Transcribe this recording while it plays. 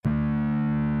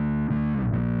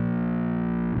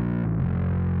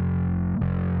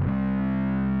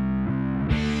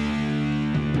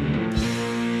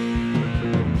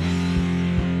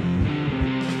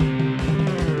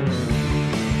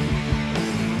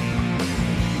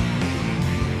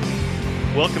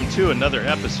Welcome to another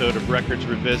episode of Records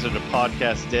Revisited, a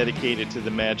podcast dedicated to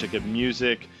the magic of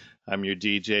music. I'm your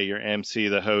DJ, your MC,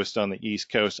 the host on the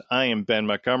East Coast. I am Ben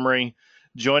Montgomery.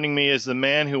 Joining me is the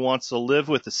man who wants to live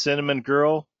with a cinnamon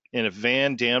girl in a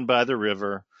van down by the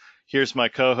river. Here's my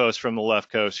co-host from the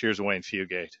left coast. Here's Wayne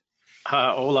Fugate.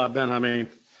 Hola, Ben.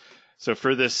 So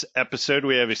for this episode,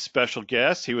 we have a special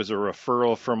guest. He was a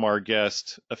referral from our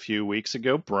guest a few weeks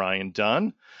ago, Brian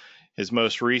Dunn. His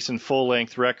most recent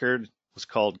full-length record was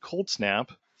called Cold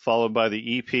Snap, followed by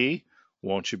the EP,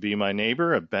 Won't You Be My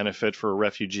Neighbor, a benefit for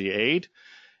refugee aid.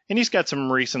 And he's got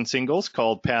some recent singles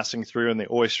called Passing Through and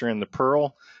The Oyster and the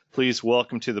Pearl. Please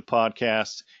welcome to the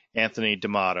podcast, Anthony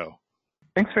D'Amato.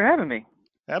 Thanks for having me.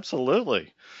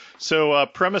 Absolutely. So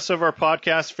premise of our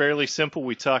podcast, fairly simple.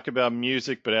 We talk about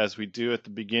music, but as we do at the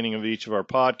beginning of each of our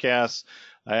podcasts,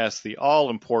 I ask the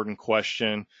all-important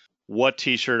question, what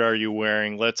t-shirt are you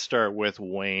wearing? Let's start with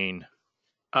Wayne.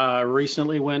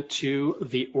 Recently went to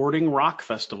the Ording Rock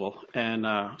Festival and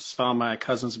saw my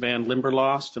cousin's band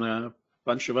Limberlost and a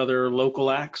bunch of other local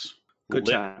acts. Good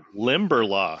time.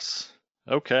 Limberlost.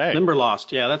 Okay.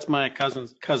 Limberlost. Yeah, that's my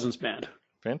cousin's band.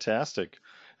 Fantastic.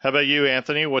 How about you,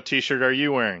 Anthony? What t-shirt are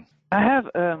you wearing? I have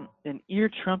an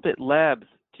Ear Trumpet Labs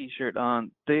t-shirt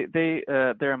on.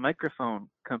 They're a microphone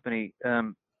company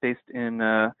based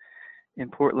in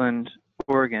Portland,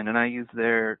 Oregon, and I use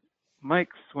their mics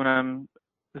when I'm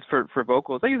for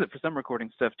vocals. I use it for some recording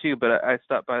stuff too, but I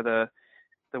stopped by the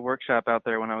workshop out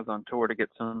there when I was on tour to get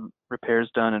some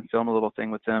repairs done and film a little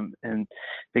thing with them, and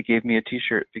they gave me a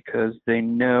t-shirt because they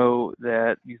know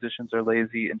that musicians are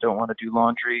lazy and don't want to do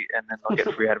laundry, and then they'll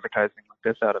get free advertising like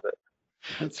this out of it.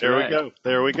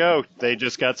 There we go. They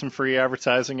just got some free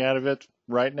advertising out of it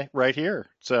right here.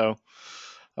 So,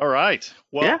 all right.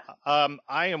 Well, yeah.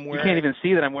 I am wearing. You can't even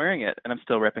see that I'm wearing it, and I'm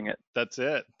still repping it. That's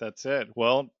it.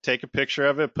 Well, take a picture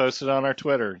of it, post it on our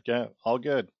Twitter. Yeah, all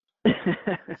good.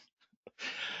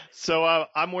 So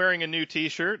I'm wearing a new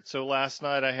t-shirt. So last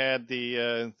night I had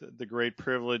the great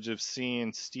privilege of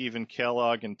seeing Stephen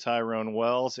Kellogg and Tyrone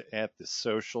Wells at the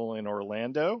Social in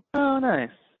Orlando. Oh, nice.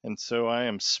 And so I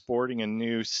am sporting a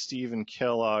new Stephen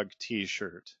Kellogg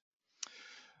t-shirt.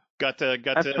 I've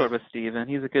toured with Steven.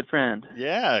 He's a good friend.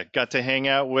 Yeah, got to hang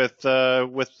out with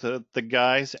the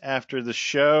guys after the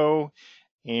show,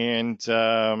 and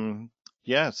so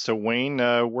Wayne,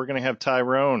 we're gonna have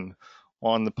Tyrone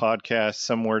on the podcast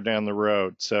somewhere down the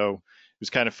road. So it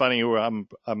was kind of funny.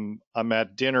 I'm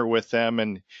at dinner with them,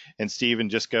 and Steven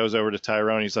just goes over to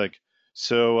Tyrone. He's like,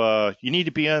 "So you need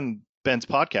to be on Ben's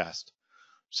podcast."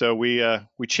 So we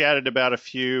chatted about a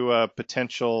few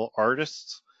potential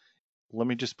artists. Let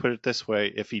me just put it this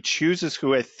way. If he chooses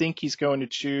who I think he's going to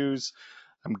choose,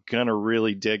 I'm going to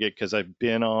really dig it because I've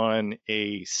been on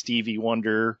a Stevie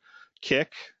Wonder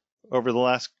kick over the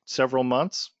last several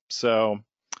months. So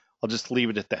I'll just leave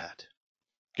it at that.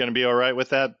 Going to be all right with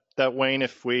that Wayne,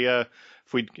 if we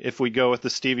go with the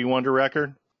Stevie Wonder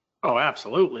record? Oh,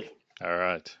 absolutely. All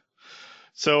right.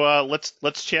 So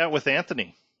let's chat with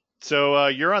Anthony. So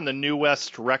you're on the New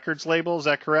West Records label, is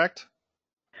that correct?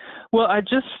 Well, I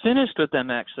just finished with them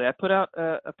actually. I put out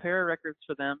a pair of records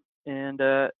for them, and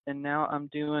now I'm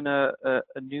doing a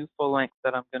new full length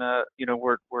that I'm gonna,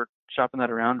 we're shopping that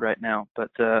around right now.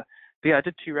 But yeah, I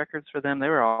did 2 records for them. They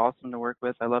were awesome to work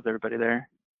with. I loved everybody there.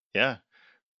 Yeah,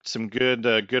 some good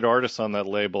artists on that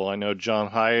label. I know John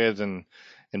Hyatt and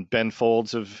Ben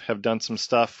Folds have done some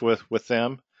stuff with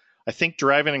them. I think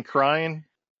Driving and Crying.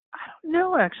 I don't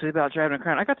know actually about Driving and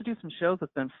Crying. I got to do some shows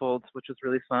with Ben Folds, which was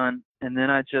really fun. And then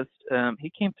I just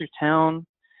he came through town,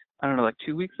 I don't know, like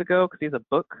 2 weeks ago, because he has a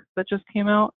book that just came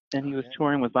out, and he was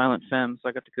touring with Violent Femmes. So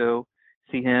I got to go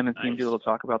see him and see him do a little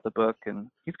talk about the book, and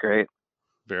he's great.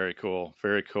 Very cool.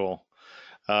 Very cool.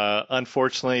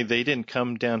 Unfortunately, they didn't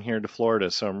come down here to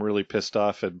Florida, so I'm really pissed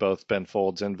off at both Ben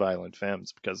Folds and Violent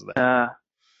Femmes because of that.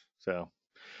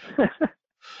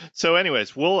 So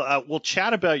anyways, we'll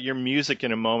chat about your music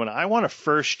in a moment. I want to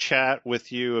first chat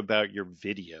with you about your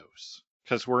videos,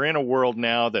 because we're in a world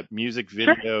now that music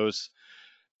videos,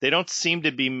 they don't seem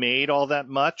to be made all that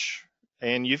much.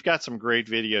 And you've got some great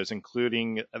videos,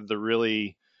 including the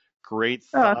really great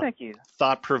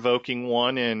thought-provoking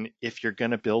one in If You're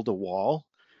Gonna Build a Wall,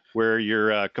 where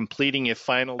you're completing a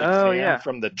final exam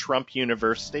from the Trump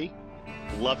University.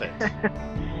 Love it.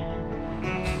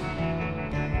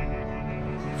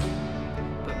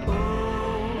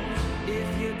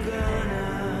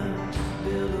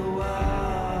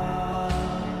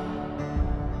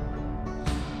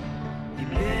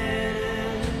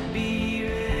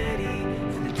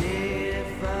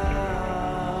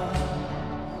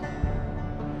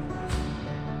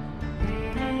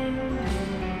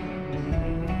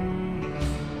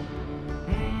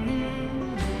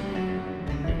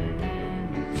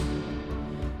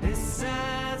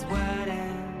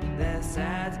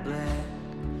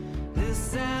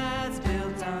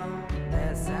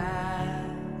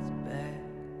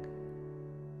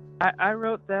 I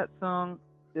wrote that song.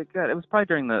 It was probably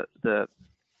during the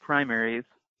primaries,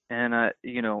 and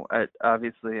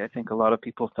obviously I think a lot of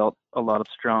people felt a lot of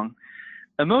strong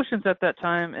emotions at that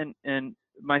time, and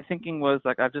my thinking was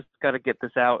like, I've just got to get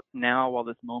this out now while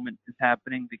this moment is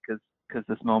happening, because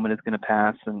this moment is going to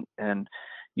pass, and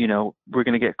we're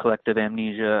going to get collective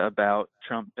amnesia about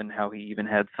Trump and how he even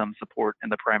had some support in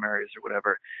the primaries or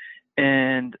whatever.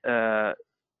 And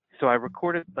so I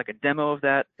recorded like a demo of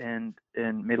that and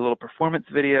made a little performance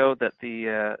video that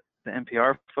the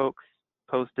NPR folks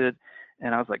posted,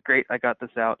 and I was like, great, I got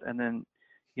this out. And then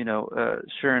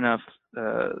sure enough,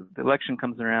 the election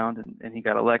comes around and he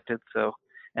got elected, so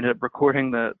ended up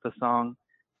recording the song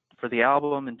for the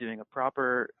album and doing a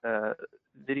proper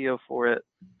video for it.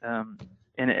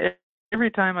 Every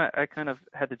time I kind of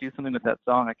had to do something with that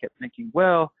song, I kept thinking,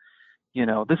 well,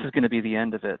 this is going to be the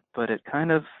end of it, but it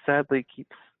kind of sadly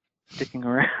keeps sticking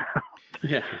around.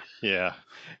 Yeah.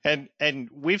 And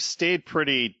we've stayed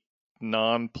pretty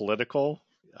non-political,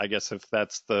 I guess, if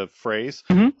that's the phrase,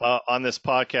 on this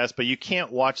podcast, but you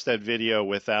can't watch that video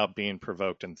without being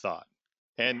provoked in thought.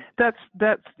 And that's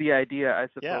the idea, I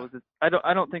suppose. Yeah.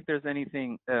 I don't think there's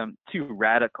anything too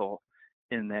radical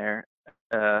in there.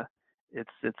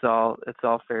 It's all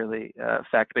fairly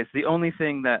fact-based. The only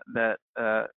thing that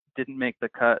didn't make the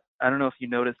cut, I don't know if you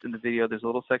noticed in the video, there's a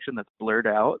little section that's blurred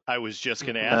out. I was just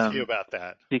going to ask you about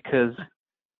that. Because,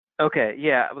 okay,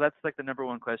 yeah, well, that's like the number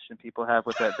one question people have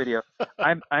with that video.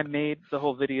 I made the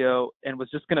whole video and was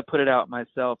just going to put it out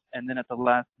myself, and then at the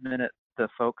last minute, the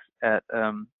folks at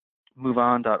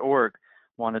moveon.org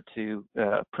wanted to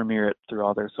premiere it through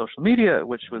all their social media,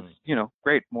 which was,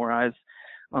 great, more eyes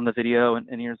on the video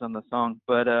and ears on the song.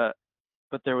 But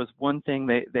there was one thing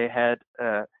they had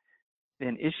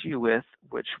an issue with,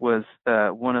 which was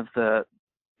one of the,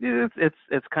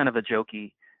 it's kind of a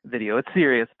jokey video. It's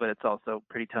serious, but it's also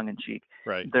pretty tongue-in-cheek.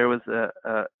 Right. There was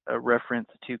a reference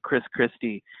to Chris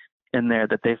Christie in there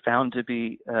that they found to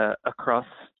be across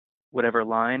whatever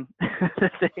line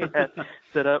that they had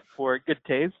set up for good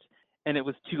taste, and it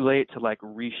was too late to like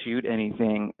reshoot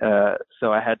anything,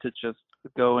 so I had to just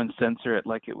go and censor it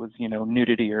like it was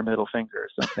nudity or middle finger or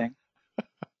something.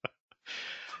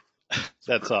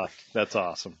 That's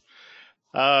awesome.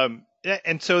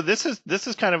 And so this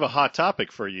is kind of a hot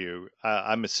topic for you,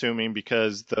 I'm assuming,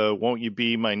 because the "Won't You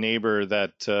Be My Neighbor,"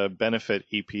 that benefit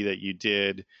EP that you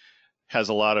did, has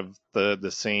a lot of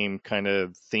the same kind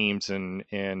of themes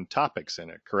and topics in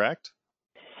it, correct?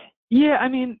 Yeah, I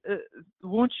mean,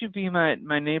 "Won't You Be My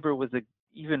Neighbor" was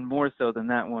even more so than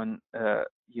that one,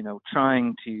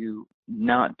 trying to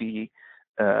not be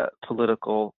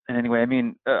political in any way. I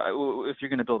mean, If You're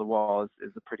Gonna Build a Wall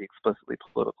is a pretty explicitly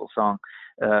political song.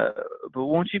 But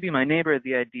 "Won't You Be My Neighbor,"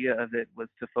 the idea of it was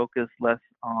to focus less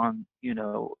on,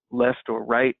 left or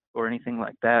right or anything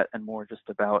like that, and more just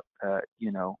about,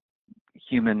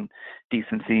 human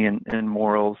decency and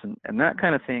morals and that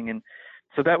kind of thing. And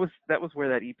so that was where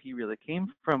that EP really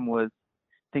came from, was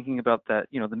thinking about that,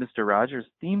 the Mr. Rogers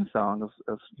theme song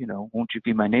of "Won't You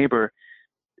Be My Neighbor,"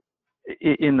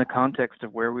 in the context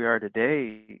of where we are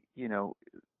today,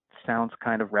 sounds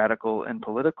kind of radical and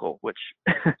political, which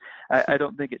I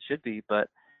don't think it should be, but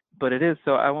it is.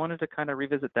 So I wanted to kind of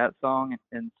revisit that song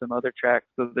and some other tracks.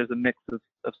 So there's a mix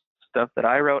of stuff that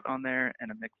I wrote on there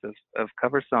and a mix of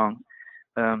cover songs.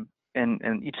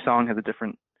 And each song has a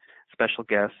different special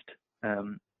guest.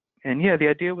 And yeah, the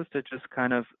idea was to just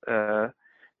kind of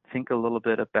think a little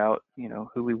bit about,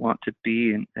 who we want to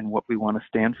be and what we want to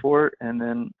stand for. And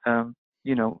then,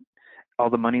 all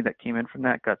the money that came in from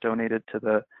that got donated to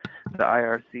the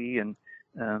IRC, and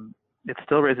it's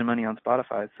still raising money on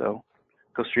Spotify. So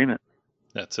go stream it.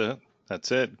 That's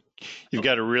it. You've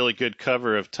got a really good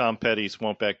cover of Tom Petty's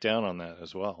 "Won't Back Down" on that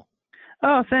as well.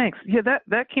 Oh, thanks. Yeah,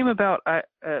 that came about.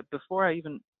 Before I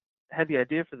even had the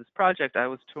idea for this project, I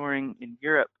was touring in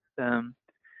Europe.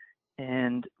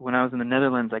 And when I was in the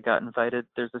Netherlands, I got invited.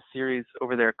 There's a series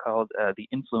over there called The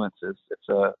Influences. It's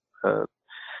a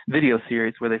video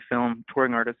series where they film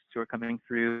touring artists who are coming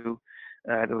through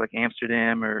either like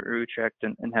Amsterdam or Utrecht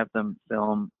and have them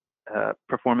film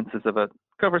performances of a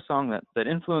cover song that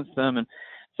influenced them. And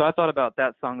so I thought about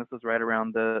that song. This was right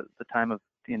around the time of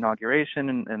the inauguration,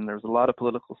 and there was a lot of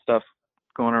political stuff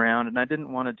going around, and I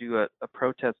didn't want to do a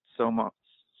protest song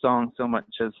so much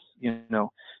as,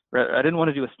 I didn't want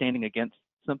to do a standing against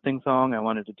something song. I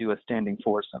wanted to do a standing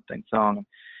for something song.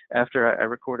 After I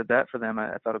recorded that for them,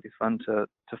 I thought it'd be fun to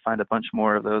find a bunch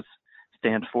more of those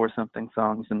stand for something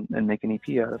songs and make an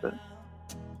EP out of it.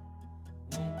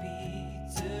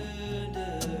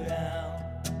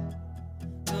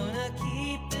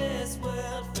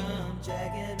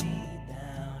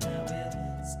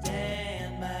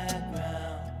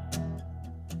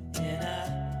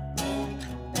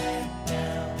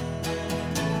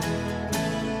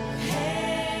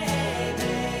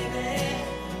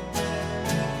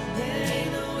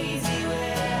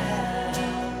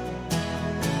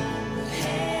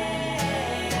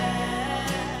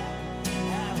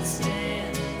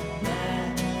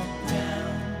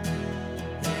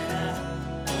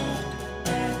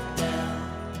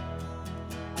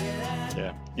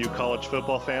 You a college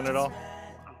football fan at all?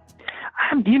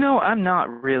 I'm not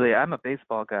really. I'm a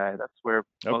baseball guy. That's where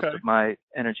most Okay. of my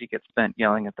energy gets spent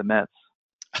yelling at the Mets.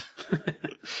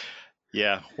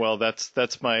 Yeah, well, that's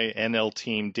my NL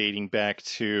team dating back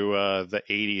to the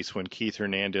 80s when Keith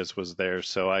Hernandez was there,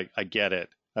 so I get it.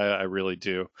 I really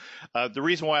do. The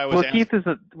reason why I was Well, asking, Keith is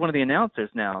one of the announcers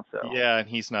now, so yeah, and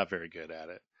he's not very good at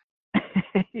it.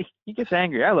 he gets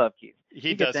angry. I love Keith. He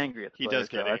He gets does. angry at the He players, does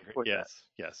get so I angry. support that.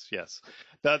 Yes.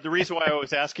 The reason why I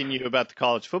was asking you about the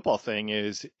college football thing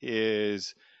is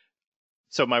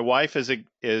so my wife is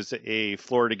a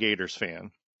Florida Gators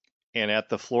fan, and at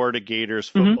the Florida Gators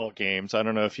Mm-hmm. football games, I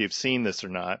don't know if you've seen this or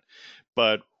not,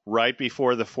 but right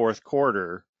before the fourth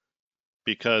quarter,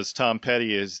 because Tom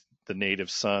Petty is the native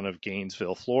son of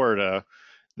Gainesville, Florida,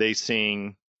 they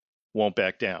sing "Won't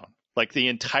Back Down." Like the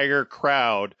entire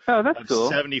crowd Oh, that's of cool.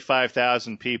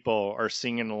 75,000 people are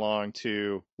singing along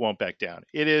to "Won't Back Down."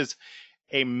 It is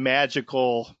a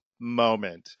magical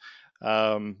moment.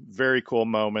 Very cool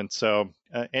moment. So,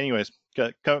 anyways,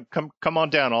 come on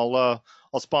down. I'll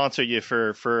sponsor you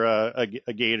for a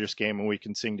Gators game, and we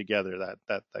can sing together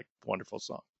that wonderful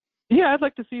song. Yeah, I'd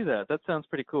like to see that. That sounds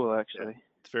pretty cool, actually.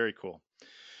 It's very cool.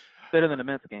 Better than a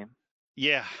Mets game.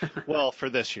 Yeah. Well, for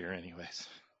this year, anyways.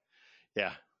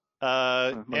 Yeah.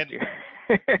 Most year.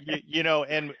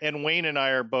 And Wayne and I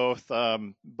are both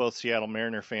Seattle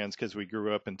Mariner fans because we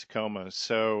grew up in Tacoma.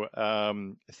 So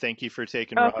thank you for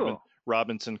taking Cool.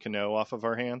 Robinson Cano off of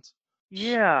our hands.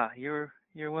 Yeah, you're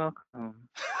welcome.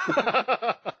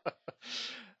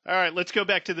 All right, let's go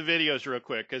back to the videos real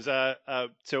quick because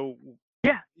so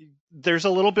Yeah. there's a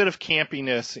little bit of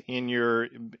campiness in your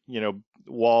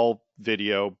wall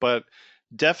video, but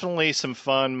definitely some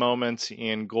fun moments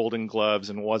in Golden Gloves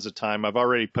and Was a Time. I've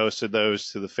already posted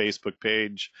those to the Facebook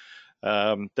page.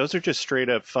 Those are just straight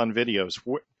up fun videos.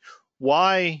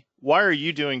 Why are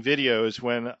you doing videos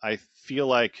when I feel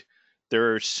like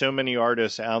there are so many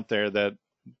artists out there that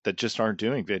just aren't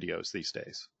doing videos these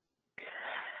days?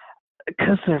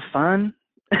 Because they're fun.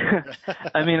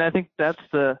 I mean, I think that's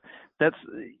my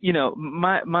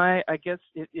I guess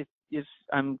if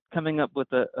I'm coming up with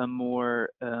a more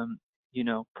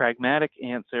pragmatic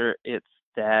answer, it's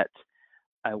that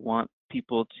I want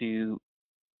people to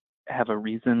have a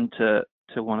reason to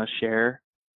want to share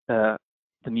the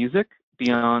music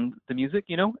beyond the music.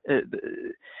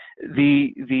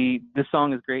 This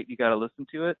song is great. You got to listen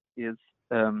to it.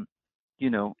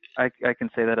 I can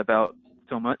say that about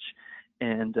so much,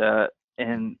 and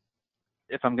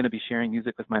if I'm going to be sharing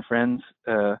music with my friends,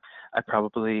 I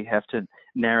probably have to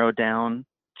narrow down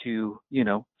to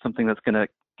something that's going to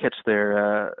catch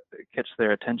their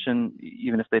attention,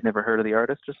 even if they've never heard of the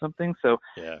artist or something. So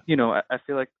Yeah. I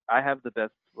feel like I have the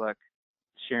best luck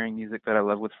sharing music that I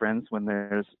love with friends when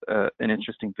there's an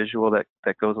interesting visual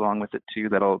that goes along with it too,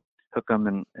 that'll hook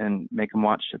them and make them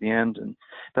watch to the end. And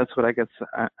that's what I guess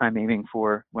I'm aiming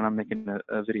for when I'm making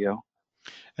a video.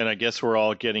 And I guess we're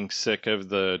all getting sick of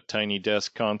the Tiny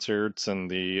Desk concerts and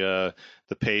the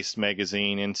Paste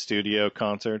Magazine in studio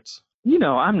concerts.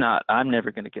 I'm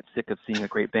never going to get sick of seeing a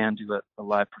great band do a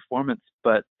live performance,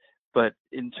 but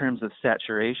in terms of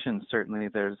saturation, certainly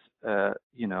there's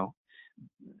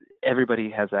everybody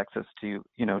has access to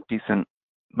decent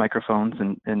microphones,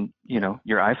 and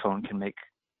your iPhone can make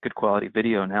good quality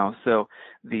video now. So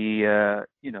the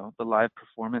live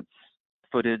performance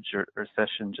footage or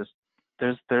session, just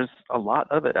there's a lot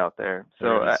of it out there.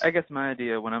 So I guess my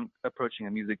idea when I'm approaching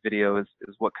a music video is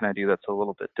what can I do that's a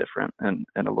little bit different and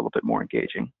a little bit more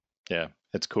engaging. Yeah,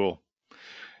 it's cool.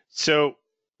 So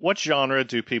what genre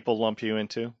do people lump you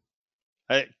into?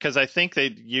 Because I think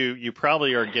you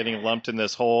probably are getting lumped in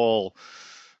this whole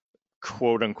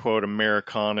quote unquote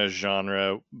Americana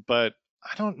genre, but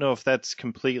I don't know if that's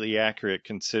completely accurate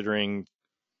considering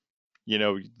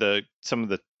some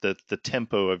of the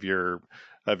tempo of your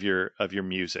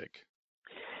music.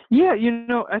 Yeah,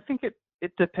 I think it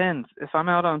depends. If I'm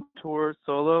out on tour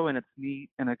solo and it's me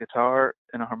and a guitar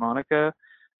and a harmonica,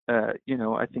 I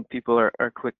think people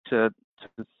are quick to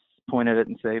point at it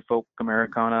and say folk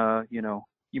Americana, you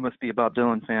must be a Bob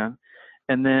Dylan fan.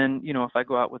 And then, if I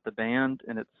go out with the band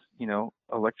and it's,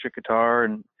 electric guitar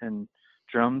and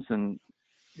drums and,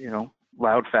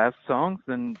 loud, fast songs,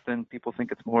 then people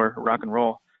think it's more rock and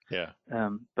roll. Yeah.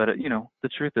 But the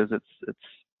truth is it's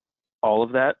all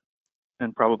of that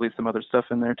and probably some other stuff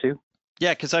in there too.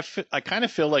 Yeah, because I kind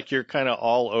of feel like you're kind of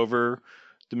all over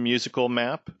the musical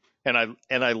map, and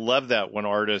I love that when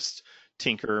artists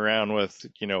tinker around with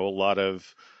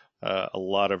a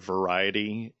lot of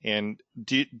variety. And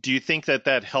do you think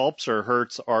that helps or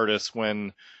hurts artists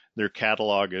when their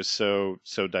catalog is so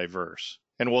diverse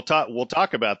and we'll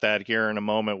talk about that here in a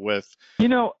moment with You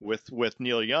know, with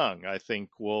Neil Young. I think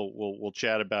we'll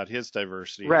chat about his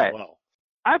diversity as right. well.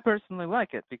 I personally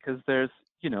like it because there's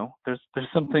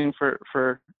something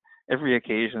for every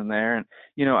occasion there. And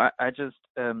I just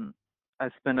I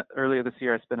spent earlier this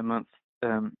year I spent a month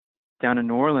down in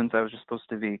New Orleans. I was just supposed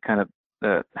to be kind of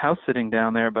house sitting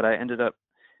down there, but I ended up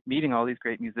meeting all these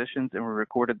great musicians, and we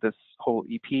recorded this whole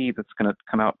EP that's going to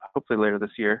come out hopefully later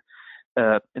this year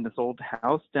in this old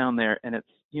house down there. And it's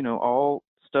all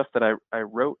stuff that I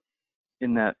wrote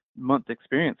in that month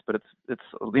experience, but it's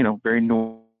very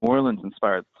New Orleans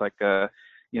inspired. It's like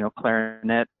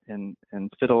clarinet and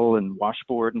fiddle and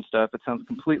washboard and stuff. It sounds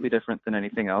completely different than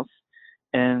anything else,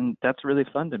 and that's really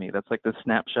fun to me. That's like the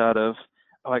snapshot of,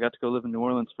 oh, I got to go live in New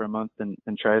Orleans for a month and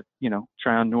try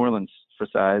on New Orleans for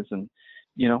size. And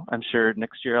I'm sure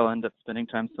next year I'll end up spending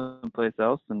time someplace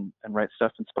else and write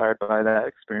stuff inspired by that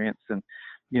experience. And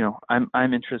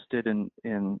I'm interested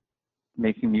in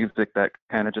making music that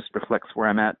kind of just reflects where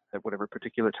I'm at whatever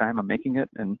particular time I'm making it,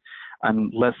 and I'm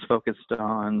less focused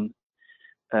on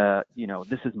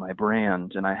this is my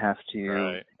brand and I have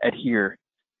to adhere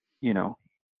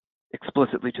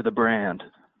explicitly to the brand.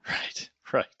 Right.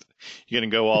 You gonna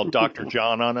go all Dr.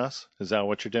 John on us? Is that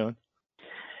what you're doing?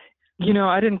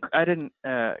 I didn't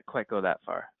quite go that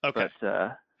far. Okay.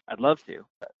 But I'd love to.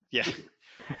 Yeah.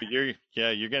 But you're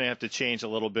gonna have to change a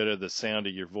little bit of the sound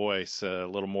of your voice, a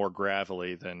little more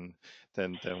gravelly than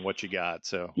what you got.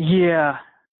 So yeah,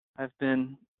 I've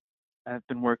been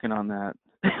working on that.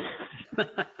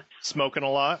 Smoking a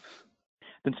lot?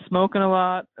 Been smoking a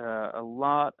lot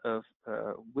of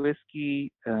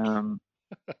whiskey. I've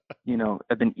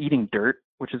been eating dirt,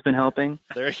 which has been helping.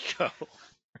 There you go.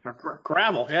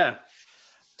 Gravel, yeah.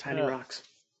 Tiny rocks.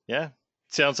 Yeah.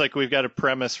 Sounds like we've got a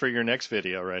premise for your next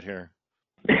video right here.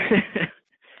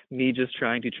 Me just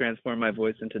trying to transform my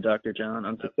voice into Dr. John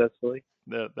unsuccessfully.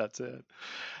 That's it.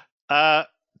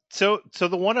 So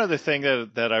the one other thing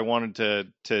that I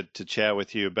wanted to chat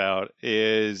with you about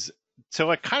is, so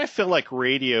I kind of feel like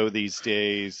radio these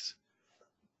days,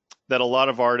 that a lot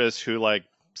of artists who, like,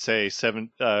 say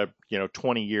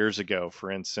 20 years ago,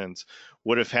 for instance,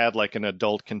 would have had like an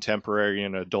adult contemporary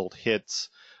and adult hits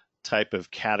type of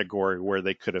category where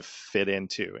they could have fit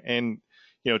into. And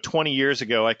 20 years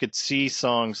ago, I could see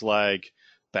songs like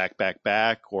Back, Back,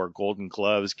 Back or Golden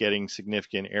Gloves getting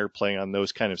significant airplay on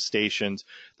those kind of stations.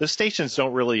 Those stations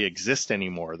don't really exist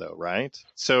anymore, though, right?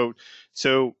 So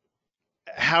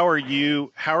how are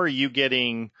you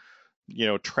getting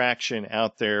traction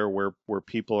out there where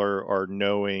people are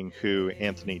knowing who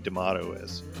Anthony D'Amato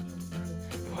is?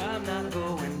 I'm not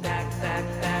going back, back,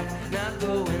 back, not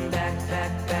going back,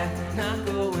 back, back, not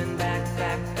going back,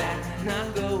 back, back,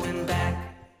 not going back.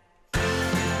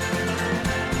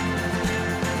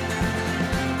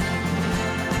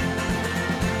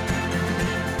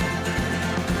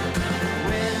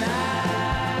 When I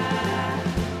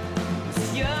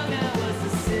was young, I was a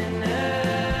sinner.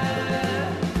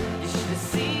 You should have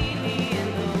seen me in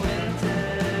the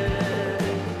winter.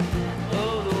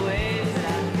 Oh, the ways I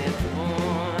kept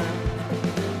born.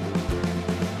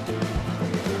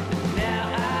 Now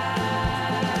I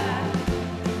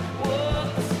walk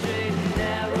the straight and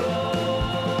narrow.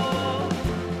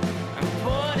 I'm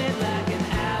pointed like an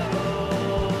arrow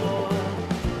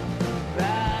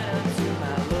right unto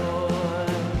my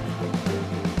Lord.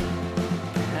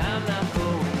 I'm not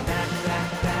going back, back,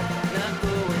 back, not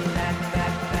going back,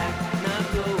 back, back, not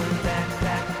going back,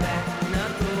 back, back,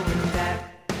 not going back.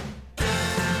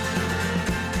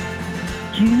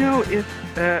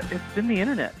 It's been the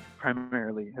internet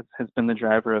primarily has been the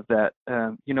driver of that.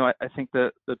 I think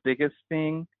the biggest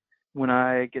thing when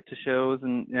I get to shows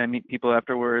and I meet people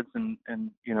afterwards and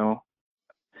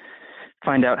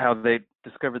find out how they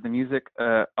discovered the music,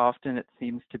 often it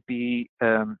seems to be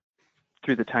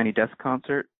through the Tiny Desk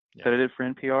concert that I did for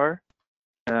NPR.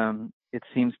 It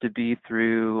seems to be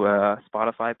through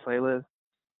Spotify playlists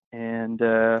and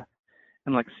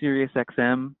like Sirius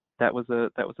XM. That was a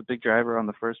big driver on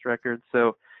the first record.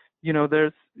 So,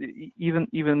 there's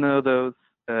even though those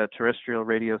terrestrial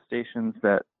radio stations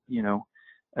that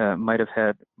might have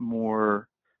had more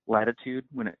latitude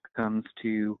when it comes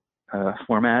to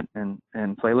format and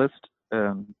playlist,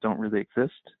 don't really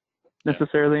exist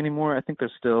necessarily anymore. I think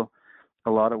there's still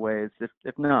a lot of ways,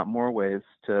 if not more ways,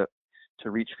 to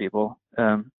reach people.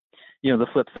 The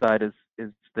flip side is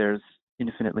there's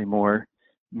infinitely more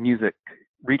music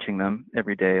reaching them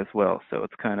every day as well. So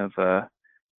it's kind of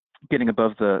getting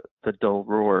above the dull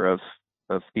roar of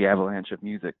the avalanche of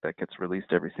music that gets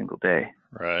released every single day.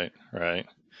 Right.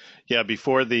 Yeah,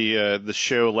 before the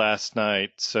show last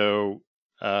night, so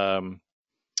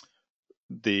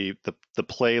the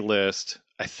playlist,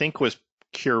 I think, was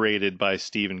curated by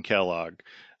Stephen Kellogg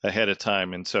ahead of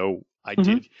time, and so I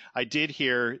did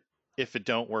hear If It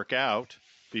Don't Work Out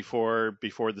before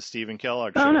the Stephen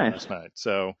Kellogg show nice. last night.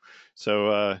 So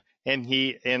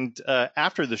and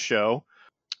after the show,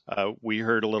 we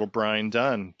heard a little Brian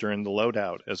Dunn during the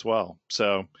loadout as well.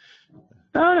 So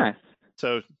Nice.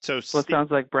 so Well, it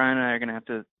sounds like Brian and I are going to have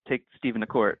to take Steven to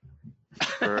court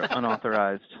for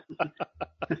unauthorized.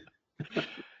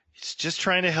 He's just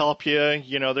trying to help you.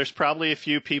 You know, there's probably a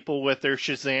few people with their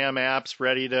Shazam apps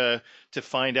ready to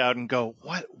find out and go,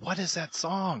 what is that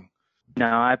song? No,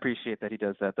 I appreciate that he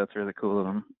does that. That's really cool of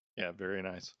him. Yeah, very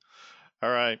nice. All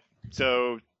right.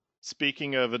 So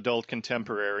speaking of adult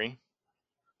contemporary,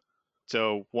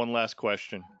 so one last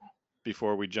question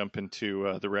before we jump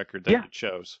into the record that you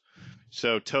chose.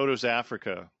 So Toto's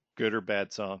Africa, good or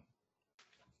bad song?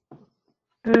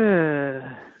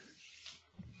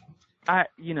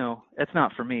 It's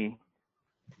not for me.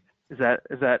 Is that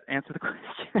answer the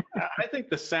question? I think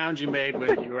the sound you made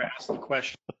when you were asked the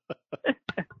question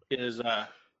is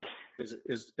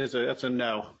that's a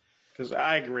no, because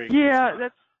I agree. Yeah,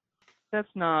 that's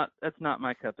not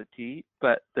my cup of tea.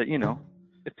 But if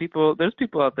there's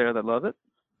people out there that love it,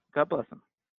 God bless them.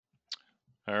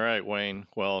 All right, Wayne.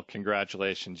 Well,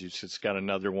 congratulations. You just got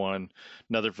another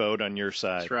vote on your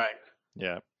side. That's right.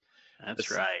 Yeah.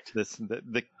 That's right.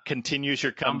 The continues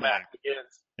your comeback.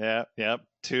 Begins. Yeah.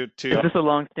 Is this a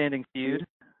long-standing feud?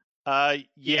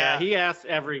 Yeah, he asked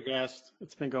every guest.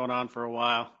 It's been going on for a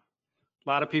while. A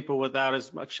lot of people without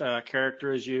as much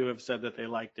character as you have said that they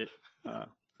liked it.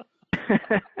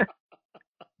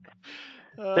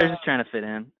 They're just trying to fit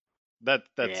in. That's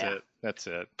it. That's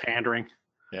it. Pandering.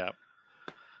 Yeah.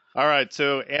 All right.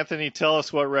 So, Anthony, tell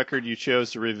us what record you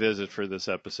chose to revisit for this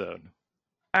episode.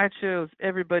 I chose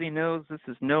Everybody Knows This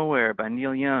Is Nowhere by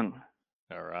Neil Young.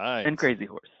 All right. And Crazy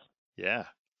Horse. Yeah.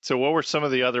 So what were some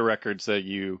of the other records that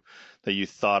you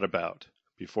thought about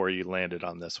before you landed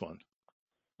on this one?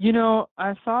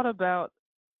 I thought about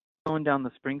going down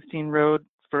the Springsteen road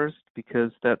first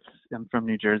because I'm from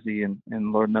New Jersey and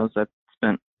Lord knows I've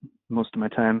spent most of my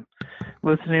time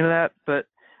listening to that. But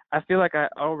I feel like I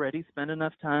already spend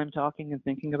enough time talking and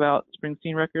thinking about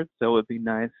Springsteen records, so it would be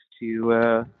nice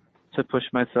to push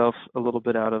myself a little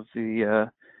bit out of the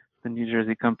New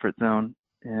Jersey comfort zone.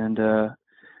 And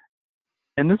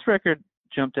this record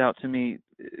jumped out to me.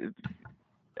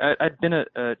 I'd been a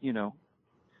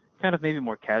kind of maybe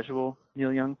more casual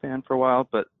Neil Young fan for a while,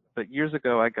 but years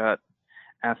ago I got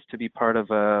asked to be part of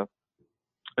a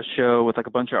show with like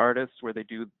a bunch of artists where they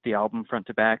do the album front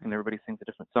to back and everybody sings a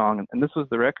different song. And this was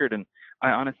the record, and I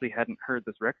honestly hadn't heard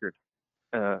this record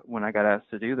when I got asked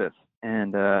to do this.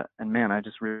 And man, I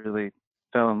just really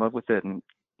fell in love with it and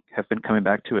have been coming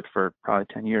back to it for probably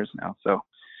 10 years now. So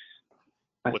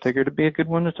I figured it'd be a good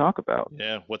one to talk about.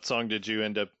 Yeah. What song did you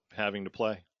end up having to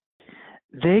play?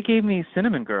 They gave me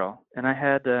Cinnamon Girl, and I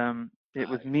had it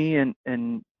was me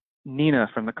and Nina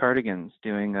from the Cardigans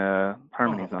doing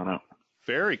harmonies on it.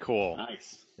 Very cool.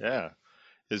 Nice. Yeah.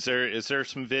 Is there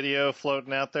some video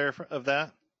floating out there of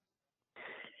that?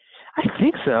 I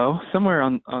think so. Somewhere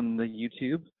on the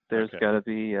YouTube, there's got to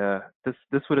be.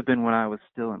 This would have been when I was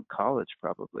still in college,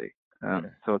 probably.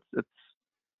 So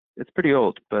it's pretty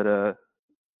old, but the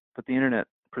internet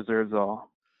preserves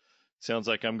all. Sounds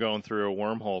like I'm going through a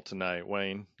wormhole tonight,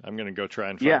 Wayne. I'm going to go try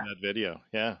and find that video.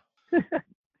 Yeah.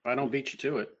 I don't beat you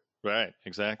to it. Right.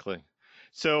 Exactly.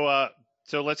 So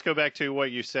let's go back to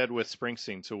what you said with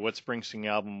Springsteen. So what Springsteen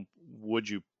album would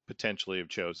you potentially have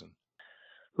chosen?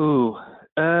 Ooh,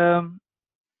 I'm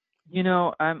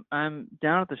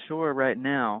down at the shore right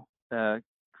now.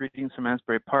 Greetings from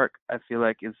Asbury Park, I feel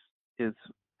like is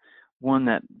one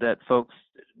that folks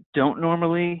don't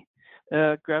normally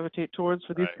gravitate towards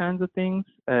for these kinds of things.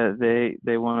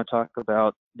 They want to talk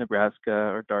about Nebraska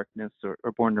or Darkness or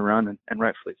Born to Run, and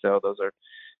rightfully so. Those are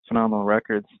phenomenal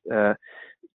records.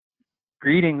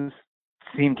 Greetings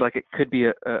seemed like it could be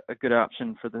a good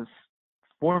option for this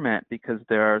format because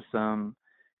there are some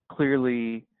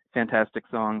clearly fantastic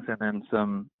songs and then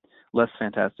some less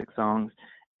fantastic songs,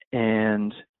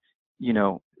 and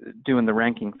doing the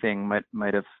ranking thing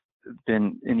might have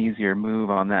been an easier move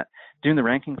on that. Doing the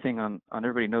ranking thing on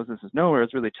Everybody Knows This Is Nowhere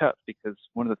is really tough because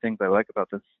one of the things I like about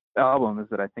this album is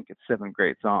that I think it's 7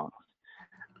 great songs.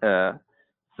 So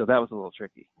that was a little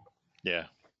tricky. Yeah.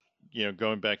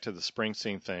 Going back to the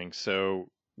Springsteen thing, so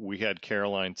we had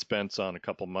Caroline Spence on a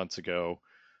couple months ago.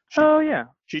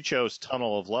 She chose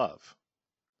Tunnel of Love.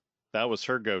 That was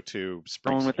her go-to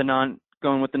Springsteen.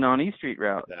 Going with the non-E Street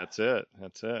route. That's it.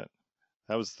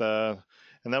 That was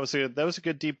a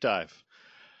good deep dive.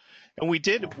 And we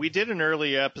did an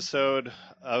early episode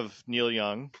of Neil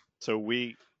Young. So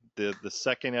the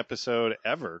second episode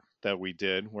ever that we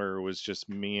did, where it was just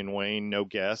me and Wayne, no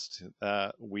guest.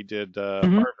 We did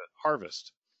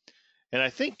Harvest, and I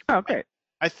think Oh, great.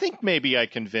 I think maybe I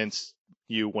convinced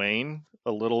you, Wayne,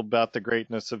 a little about the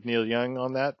greatness of Neil Young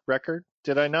on that record.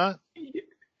 Did I not?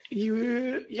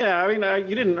 Yeah, I mean,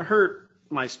 you didn't hurt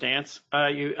my stance.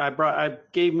 I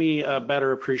gave me a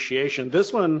better appreciation.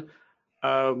 This one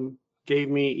gave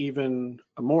me even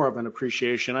more of an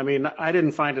appreciation. I mean, I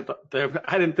didn't think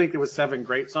there was 7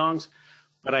 great songs,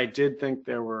 but I did think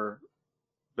the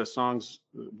songs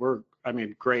were, I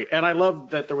mean, great. And I love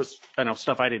that there was,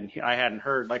 stuff I hadn't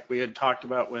heard, like we had talked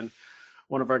about when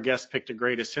one of our guests picked a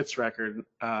greatest hits record.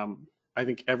 I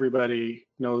think everybody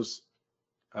knows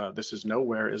This Is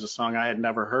Nowhere is a song I had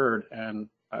never heard, and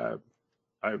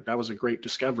that was a great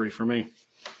discovery for me.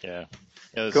 Yeah.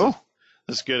 This Cool.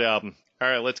 This is a good album. All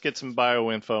right, let's get some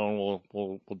bio info, and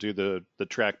we'll do the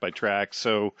track by track.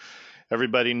 So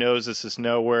everybody knows This Is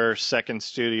Nowhere, second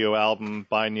studio album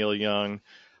by Neil Young.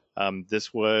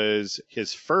 This was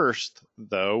his first,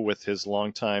 though, with his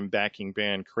longtime backing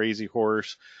band Crazy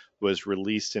Horse. Was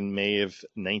released in May of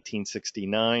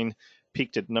 1969.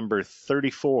 Peaked at number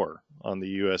 34 on the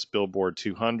U.S. Billboard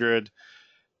 200.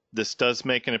 This does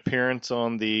make an appearance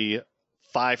on the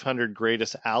 500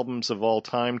 Greatest Albums of All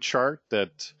Time chart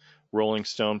that Rolling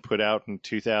Stone put out in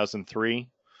 2003.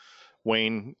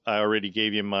 Wayne, I already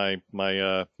gave you my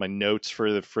notes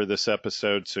for this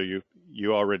episode, so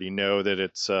you already know that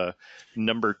it's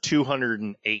number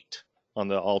 208 on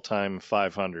the all-time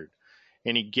 500.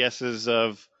 Any guesses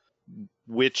of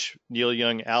which Neil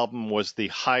Young album was the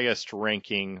highest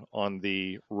ranking on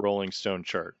the Rolling Stone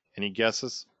chart? Any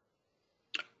guesses?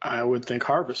 I would think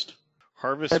Harvest.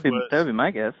 That'd be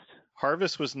my guess.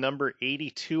 Harvest was number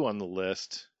 82 on the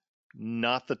list,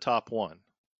 not the top one.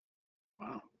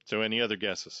 Wow. So any other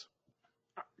guesses?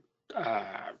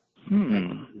 I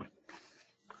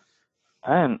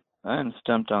am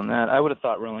stumped on that. I would have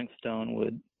thought Rolling Stone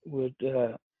would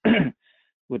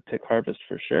would pick Harvest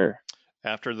for sure.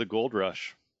 After the Gold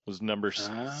Rush was number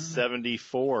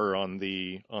 74 on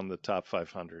the top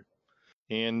 500.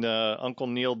 And Uncle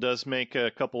Neil does make a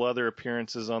couple other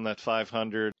appearances on that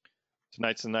 500.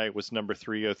 Tonight's the Night was number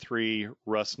 303.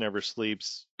 Rust Never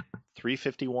Sleeps,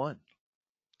 351.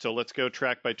 So let's go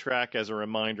track by track. As a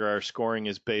reminder, our scoring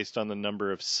is based on the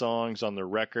number of songs on the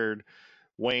record.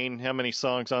 Wayne, how many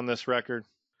songs on this record?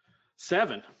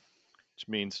 7. Which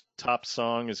means top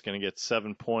song is going to get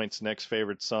 7 points. Next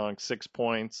favorite song, 6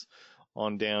 points,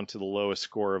 on down to the lowest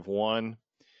score of 1.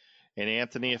 And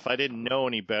Anthony, if I didn't know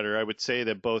any better, I would say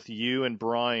that both you and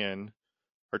Brian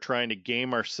are trying to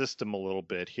game our system a little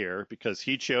bit here, because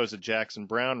he chose a Jackson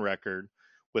Browne record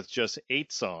with just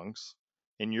 8 songs,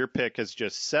 and your pick has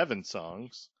just 7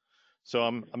 songs. So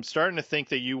I'm starting to think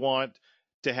that you want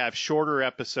to have shorter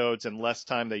episodes and less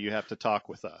time that you have to talk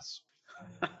with us.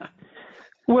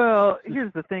 Well,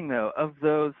 here's the thing, though. Of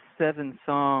those 7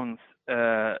 songs,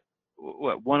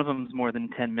 one of them's more than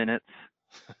 10 minutes.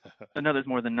 Another's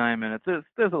more than 9 minutes.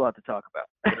 There's a lot to talk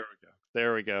about.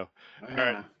 There we go.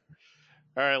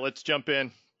 All right, let's jump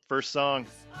in. First song,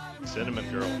 Cinnamon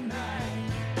Girl.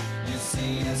 You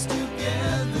see us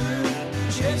together,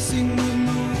 chasing the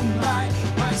moonlight,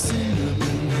 my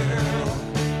cinnamon girl.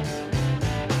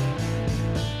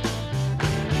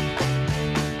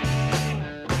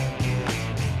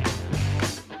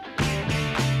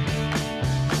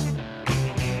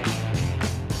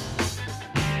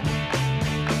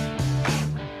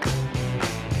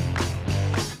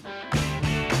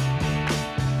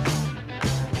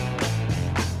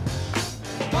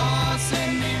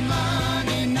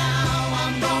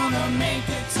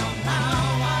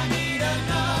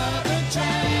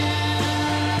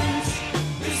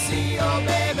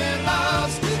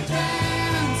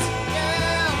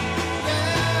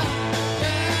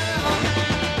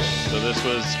 This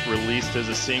was released as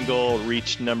a single,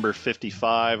 reached number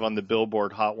 55 on the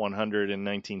Billboard Hot 100 in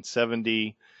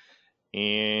 1970.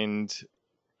 And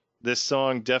this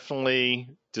song definitely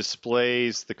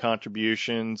displays the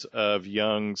contributions of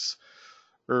Young's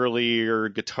earlier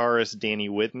guitarist, Danny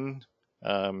Whitten.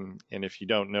 And if you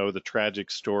don't know the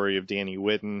tragic story of Danny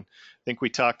Whitten, I think we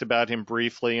talked about him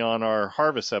briefly on our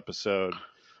Harvest episode,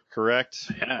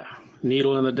 correct? Yeah,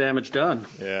 Needle and the Damage Done.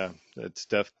 Yeah,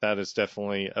 that is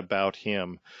definitely about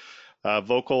him.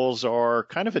 Vocals are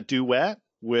kind of a duet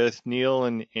with Neil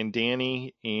and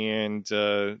Danny, and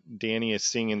Danny is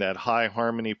singing that high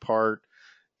harmony part,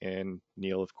 and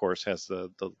Neil, of course, has the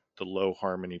low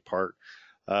harmony part.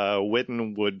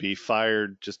 Witten would be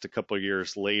fired just a couple of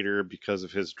years later because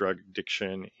of his drug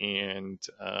addiction, and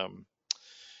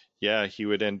yeah, he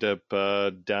would end up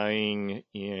dying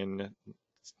in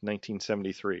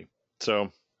 1973.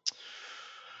 So,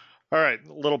 all right,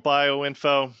 a little bio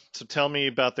info. So tell me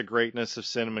about the greatness of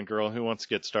Cinnamon Girl. Who wants to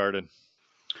get started?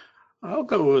 I'll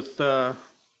go with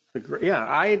yeah.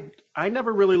 I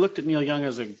never really looked at Neil Young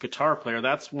as a guitar player.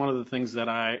 That's one of the things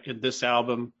that in this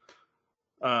album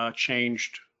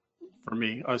changed for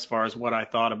me as far as what I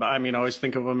thought about. I mean, I always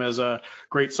think of him as a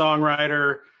great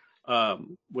songwriter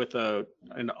with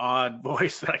an odd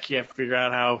voice that I can't figure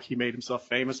out how he made himself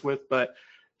famous with. But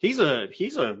this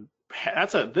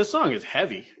song is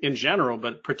heavy in general,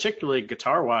 but particularly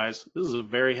guitar wise, this is a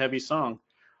very heavy song.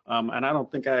 And I don't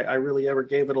think I really ever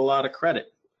gave it a lot of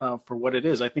credit for what it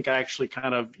is. I think I actually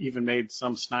kind of even made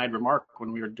some snide remark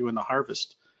when we were doing the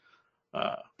Harvest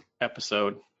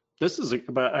episode. This is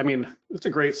I mean, it's a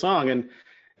great song, and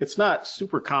it's not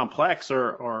super complex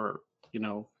or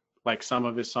like some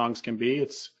of his songs can be.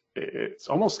 It's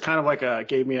almost kind of like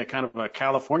gave me a kind of a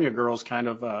California Girls kind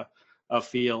of a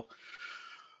feel.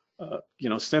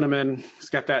 Cinnamon, it's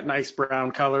got that nice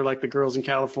brown color like the girls in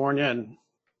California,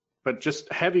 but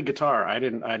just heavy guitar.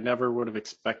 I never would have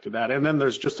expected that. And then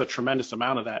there's just a tremendous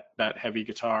amount of that heavy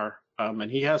guitar.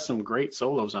 And he has some great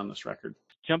solos on this record.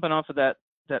 Jumping off of that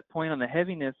point on the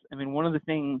heaviness, I mean, one of the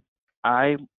things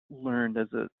I learned as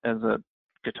a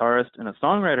guitarist and a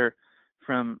songwriter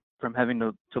from having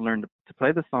to learn to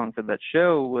play the song for that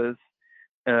show was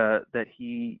that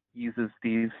he uses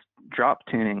these drop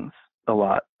tunings a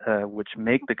lot, which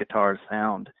make the guitar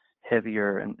sound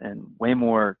heavier and way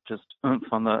more just oomph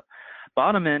on the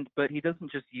bottom end. But he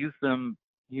doesn't just use them,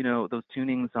 those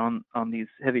tunings on these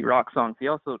heavy rock songs. He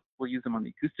also will use them on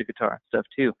the acoustic guitar stuff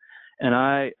too. And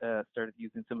I started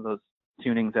using some of those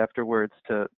tunings afterwards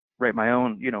to write my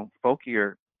own,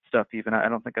 folkier stuff. Even I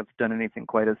don't think I've done anything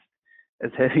quite as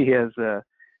heavy as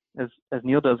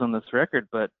Neil does on this record,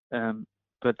 but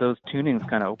those tunings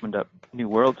kind of opened up new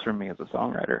worlds for me as a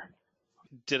songwriter.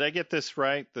 Did I get this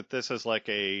right? That this is like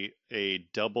a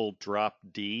double drop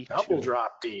D? Double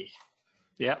drop D.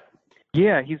 Yep.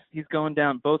 Yeah, he's going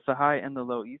down both the high and the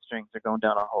low E strings are going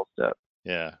down a whole step.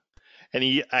 Yeah.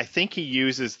 And I think he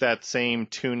uses that same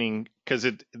tuning because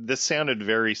this sounded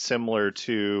very similar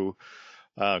to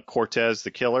Cortez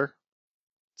the Killer.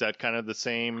 Is that kind of the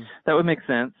same? That would make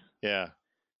sense. Yeah.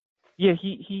 Yeah,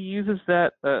 he uses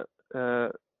that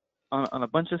on a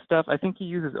bunch of stuff. I think he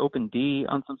uses open D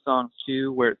on some songs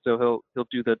too, so he'll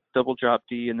do the double drop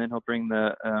D and then he'll bring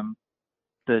the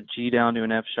G down to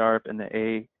an F sharp and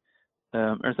and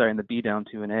the B down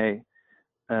to an A.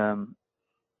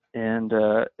 And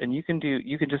you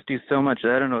can just do so much.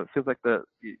 I don't know. It feels like the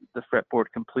fretboard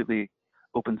completely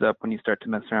opens up when you start to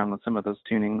mess around with some of those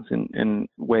tunings in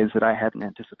ways that I hadn't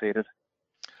anticipated.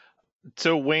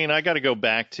 So Wayne, I got to go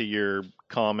back to your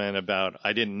comment about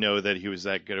I didn't know that he was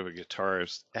that good of a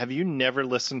guitarist. Have you never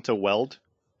listened to Weld?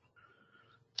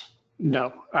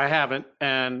 No, I haven't.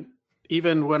 And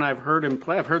even when I've heard him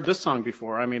play, I've heard this song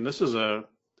before. I mean, this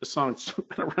song's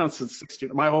been around since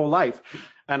my whole life,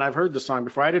 and I've heard the song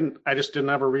before. I just didn't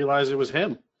ever realize it was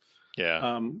him.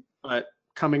 Yeah. But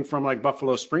coming from like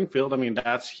Buffalo Springfield, I mean,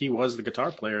 he was the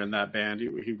guitar player in that band.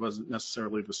 He wasn't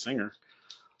necessarily the singer.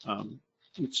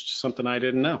 It's just something I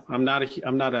didn't know. I'm not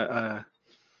a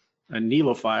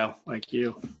Neelophile like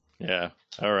you. Yeah.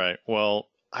 All right. Well,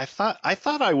 I thought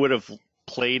I would have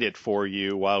played it for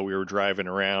you while we were driving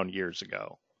around years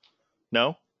ago.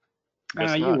 No?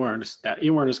 You weren't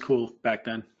as cool back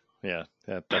then. Yeah,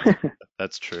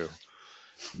 that's true.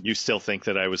 You still think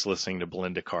that I was listening to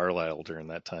Belinda Carlisle during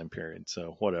that time period,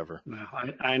 so whatever. No,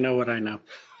 I know what I know.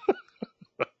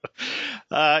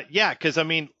 Yeah, because I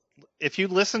mean, if you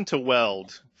listen to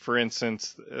Weld, for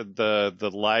instance,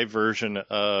 the live version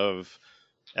of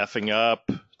Effing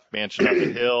Up, Mansion on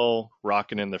the Hill,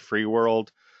 Rockin' in the Free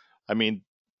World, I mean,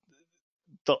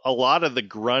 a lot of the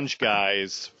grunge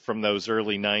guys from those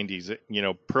early 90s,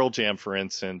 Pearl Jam, for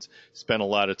instance, spent a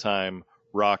lot of time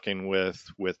rocking with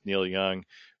Neil Young,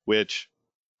 which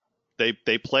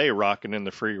they play Rockin' in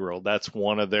the Free World. That's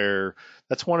one of their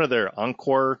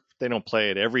encore. They don't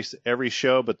play it every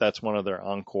show, but that's one of their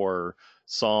encore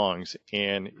songs,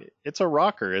 and it's a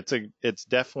rocker. It's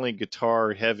definitely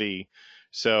guitar heavy.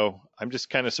 So I'm just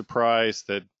kind of surprised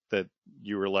that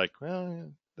you were like,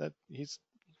 well, that he's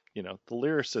the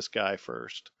lyricist guy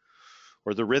first,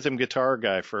 or the rhythm guitar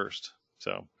guy first.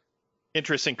 So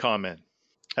interesting comment.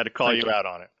 Had to call you out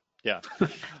on it. Yeah.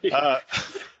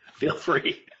 feel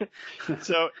free.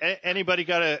 So, anybody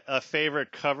got a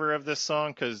favorite cover of this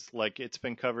song? Because like it's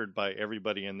been covered by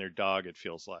everybody and their dog. It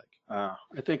feels like. I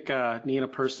think Nina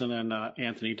Persson and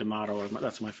Anthony D'Amato,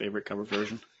 that's my favorite cover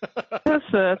version.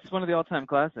 That's one of the all-time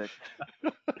classics.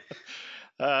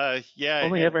 Yeah.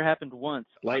 Only ever happened once.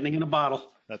 Lightning in a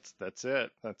bottle. That's it.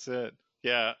 That's it.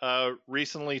 Yeah.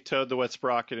 Recently, Toad the Wet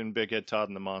Sprocket and Big Head Todd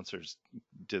and the Monsters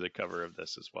did a cover of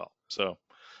this as well. So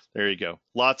there you go.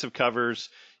 Lots of covers.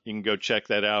 You can go check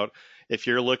that out. If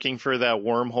you're looking for that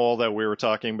wormhole that we were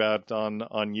talking about on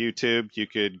YouTube, you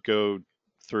could go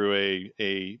through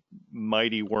a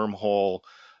mighty wormhole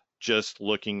just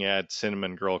looking at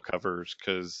Cinnamon Girl covers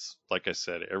because, like I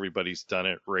said, everybody's done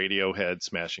it. Radiohead,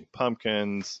 Smashing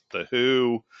Pumpkins, The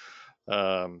Who,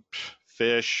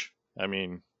 Fish. I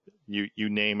mean, you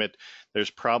name it.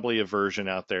 There's probably a version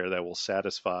out there that will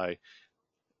satisfy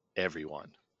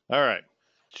everyone. All right.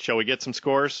 Shall we get some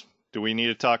scores? Do we need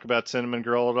to talk about Cinnamon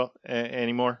Girl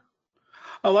anymore?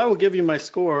 Oh, I will give you my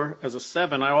score as a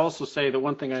 7. I also say the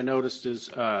one thing I noticed is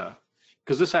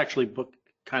because this actually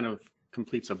kind of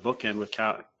completes a bookend with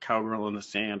Cowgirl in the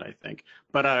Sand, I think.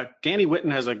 But Danny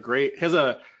Whitten has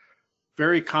a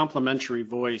very complimentary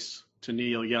voice to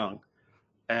Neil Young,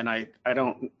 and I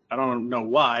don't know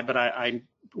why, but I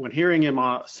when hearing him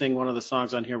sing one of the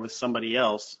songs on here with somebody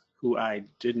else who I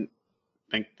didn't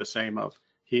think the same of,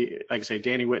 like I say,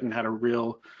 Danny Whitten had a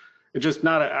real. It's just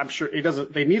not. I'm sure it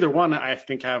doesn't. They neither one I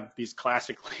think have these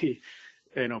classically,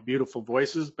 beautiful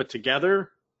voices, but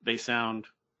together they sound.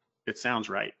 It sounds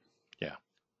right.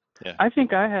 Yeah. I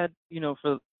think I had,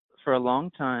 for a long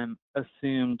time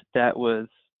assumed that was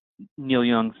Neil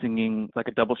Young singing like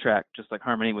a double track, just like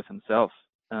harmony with himself.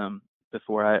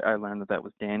 Before I learned that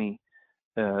was Danny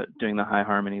doing the high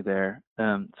harmony there.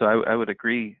 So I would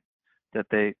agree that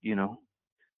they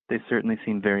certainly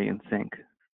seem very in sync.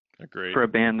 Agreed. For a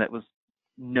band that was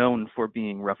known for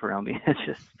being rough around the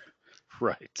edges.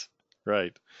 Right.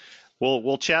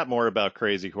 We'll chat more about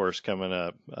Crazy Horse coming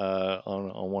up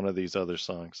on one of these other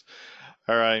songs.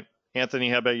 All right, Anthony,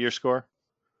 how about your score?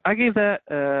 I gave that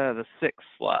the 6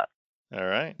 slot. All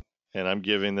right, and I'm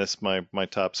giving this my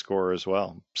top score as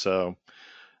well. So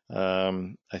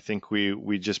I think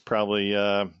we just probably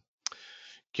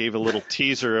gave a little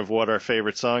teaser of what our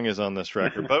favorite song is on this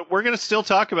record, but we're going to still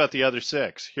talk about the other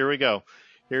 6. Here we go.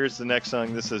 Here's the next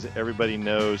song. This is Everybody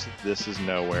Knows This Is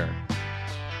Nowhere.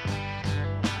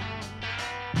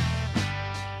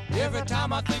 Every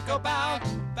time I think about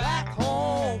back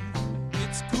home,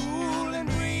 it's cool and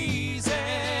breezy.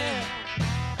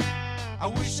 I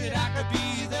wish that I could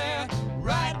be there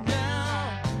right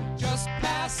now, just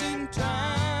passing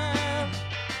time.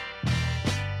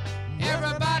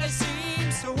 Everybody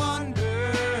seems to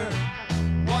wonder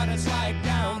what it's like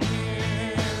down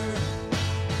here.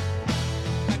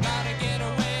 I gotta get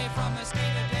away from this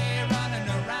day-to-day running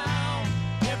around.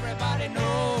 Everybody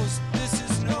knows this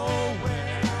is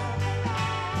nowhere.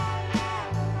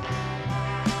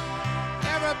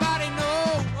 Everybody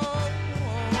knows.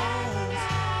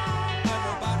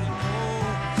 Everybody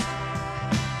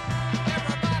knows.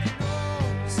 Everybody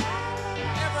knows.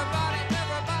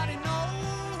 Everybody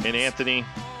knows. And Anthony,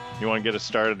 you want to get us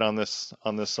started on this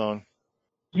song?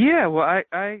 Yeah, well,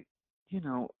 I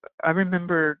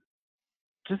remember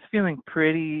just feeling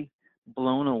pretty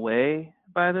blown away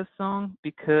by this song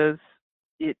because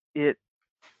it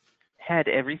had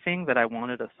everything that I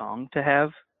wanted a song to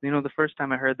have. The first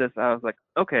time I heard this, I was like,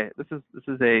 okay, this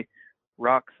is a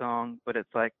rock song, but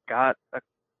it's like got a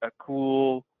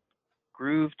cool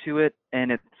groove to it,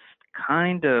 and it's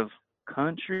kind of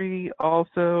country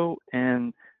also,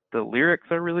 and the lyrics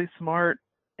are really smart,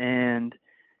 and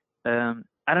I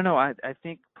don't know, I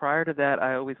think prior to that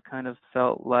I always kind of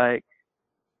felt like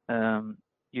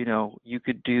you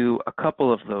could do a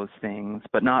couple of those things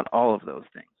but not all of those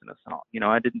things in a song.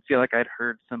 I didn't feel like I'd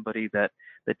heard somebody that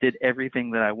did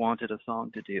everything that I wanted a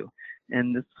song to do,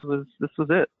 and this was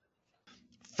it.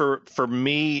 For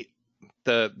me,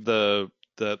 the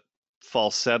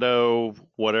falsetto,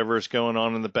 whatever's going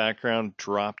on in the background,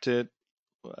 dropped it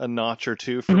a notch or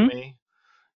two for me.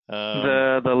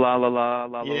 The la la la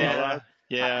la la yeah, la.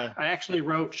 Yeah. I actually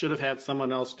should have had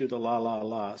someone else do the la la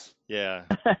las. Yeah.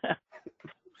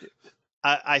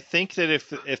 I think that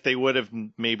if they would have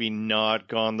maybe not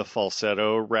gone the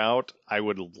falsetto route, I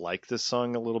would like this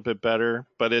song a little bit better.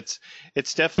 But it's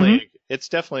definitely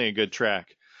a good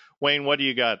track. Wayne, what do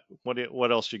you got?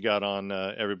 What else you got on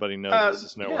Everybody Knows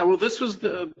This Is Nowhere? Yeah, well, this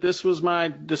was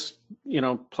my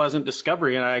pleasant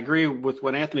discovery, and I agree with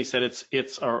what Anthony said.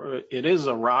 It is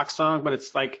a rock song, but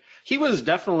it's like he was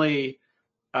definitely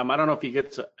I don't know if he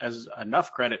gets as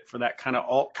enough credit for that kind of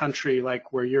alt country,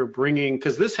 like where you're bringing,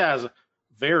 because this has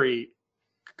very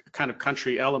kind of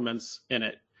country elements in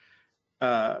it,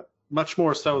 much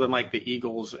more so than like the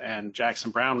Eagles and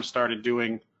Jackson Browne started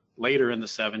doing later in the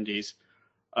 70s.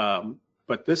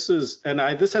 But this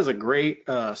has a great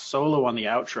solo on the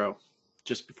outro,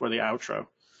 just before the outro.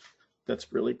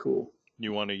 That's really cool.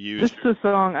 You want to use? This is a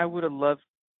song I would have loved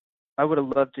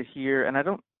to hear, and I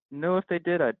don't know if they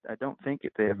did. I don't think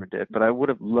they ever did, but I would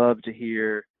have loved to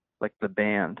hear like the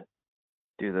band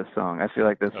do this song. I feel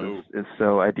like this is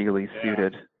so ideally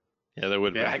suited. Yeah, that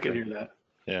would. Yeah, I could hear that.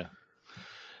 Yeah.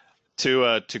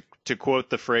 To quote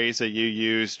the phrase that you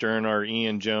used during our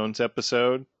Ian Jones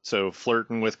episode, so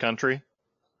flirting with country.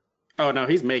 Oh no,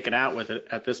 he's making out with it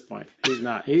at this point. He's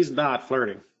not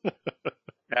flirting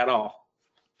at all.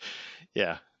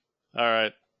 Yeah. All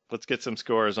right. Let's get some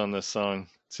scores on this song.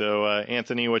 So,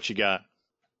 Anthony, what you got?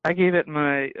 I gave it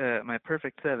my my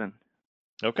perfect 7.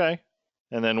 Okay.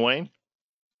 And then Wayne?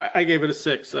 I gave it a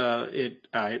 6. Like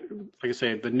I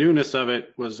say, the newness of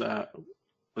it was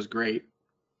great.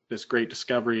 This great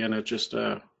discovery, and it's just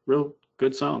a real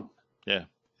good song. Yeah.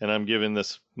 And I'm giving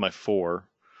this my 4,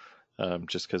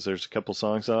 just because there's a couple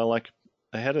songs that I like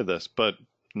ahead of this, but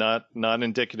not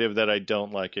indicative that I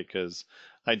don't like it, because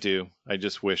I do. I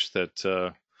just wish that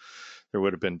there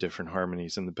would have been different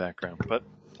harmonies in the background, but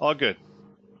all good.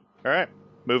 All right,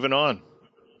 moving on.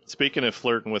 Speaking of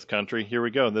flirting with country, here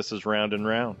we go. This is Round and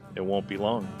Round. It won't be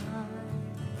long.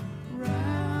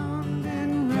 Round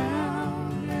and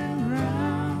round and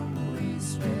round we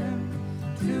swim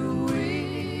to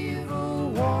weave a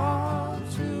wall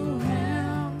to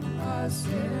hem us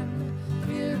in.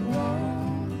 It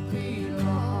won't be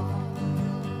long.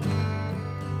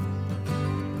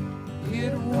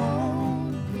 It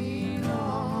won't be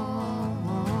long.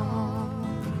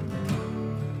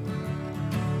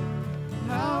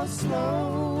 How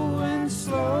slow and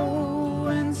slow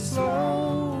and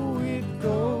slow it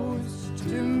goes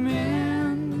to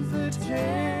mend the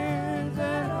tear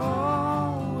that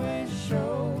always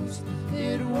shows.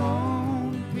 It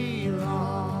won't be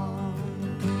long.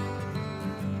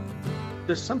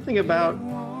 There's something about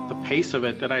the pace of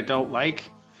it that I don't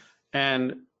like,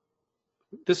 and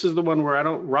this is the one where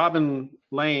Robin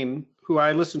Lane, who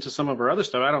I listen to some of her other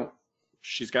stuff,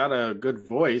 she's got a good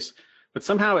voice, but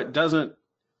somehow it doesn't,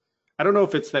 I don't know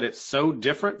if it's that it's so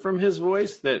different from his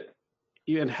voice that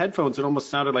in headphones it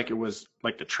almost sounded like it was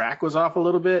like the track was off a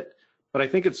little bit, but I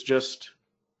think it's just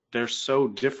they're so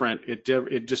different. It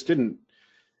didn't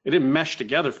mesh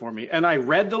together for me. And I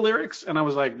read the lyrics and I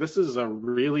was like, this is a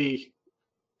really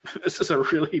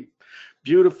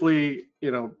beautifully,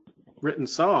 written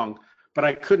song, but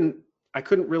I couldn't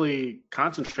really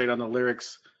concentrate on the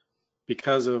lyrics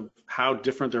because of how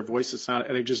different their voices sound,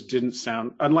 and it just didn't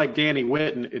sound, unlike Danny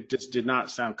Whitten, it just did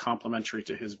not sound complimentary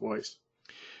to his voice.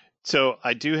 So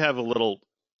I do have a little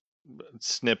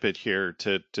snippet here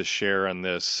to share on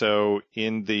this. So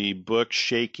in the book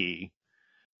Shaky,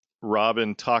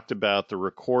 Robin talked about the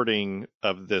recording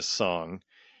of this song,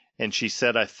 and she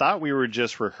said, I thought we were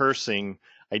just rehearsing.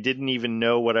 I didn't even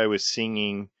know what I was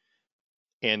singing.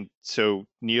 And so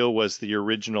Neil was the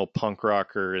original punk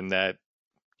rocker in that,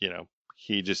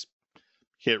 he just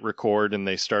hit record and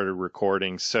they started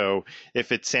recording. So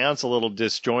if it sounds a little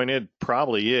disjointed,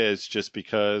 probably is just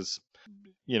because,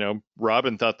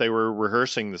 Robin thought they were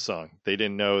rehearsing the song. They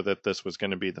didn't know that this was going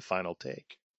to be the final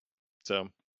take. So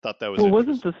thought that was. Well,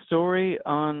 wasn't the story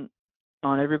on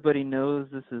Everybody Knows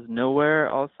This Is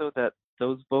Nowhere also that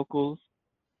those vocals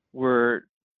were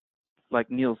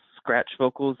like Neil's scratch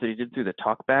vocals that he did through the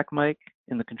talkback mic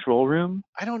in the control room?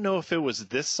 I don't know if it was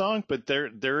this song, but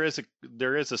there is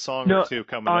a song or two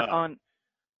coming up.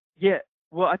 Yeah,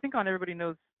 well, I think on Everybody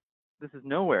Knows This Is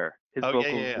Nowhere, his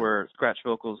vocals were scratch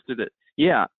vocals through the.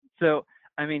 Yeah, so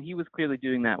I mean, he was clearly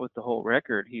doing that with the whole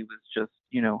record. He was just,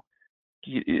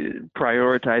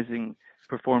 prioritizing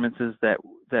performances that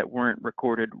weren't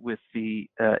recorded with the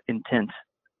intent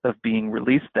of being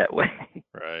released that way.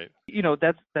 Right.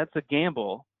 That's a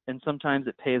gamble, and sometimes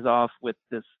it pays off with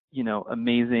this,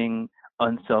 amazing,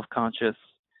 unself-conscious,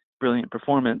 brilliant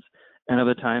performance, and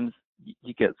other times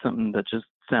you get something that just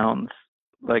sounds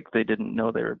like they didn't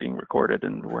know they were being recorded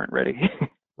and weren't ready.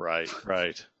 Right.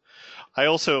 I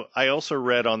also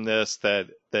read on this that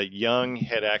Young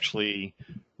had actually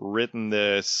written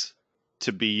this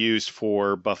to be used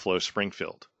for Buffalo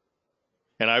Springfield.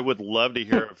 And I would love to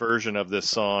hear a version of this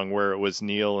song where it was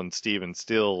Neil and Stephen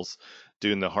Stills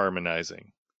doing the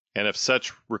harmonizing. And if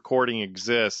such recording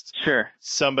exists, sure,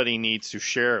 somebody needs to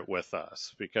share it with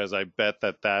us, because I bet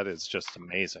that is just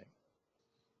amazing.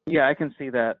 Yeah, I can see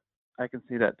that. I can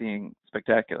see that being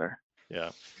spectacular.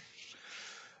 Yeah.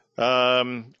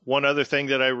 One other thing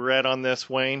that I read on this,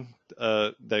 Wayne,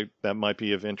 that might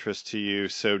be of interest to you.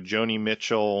 So Joni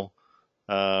Mitchell,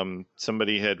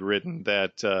 somebody had written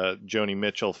that Joni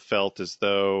Mitchell felt as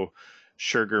though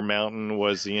Sugar Mountain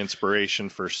was the inspiration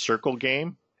for Circle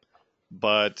Game,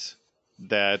 but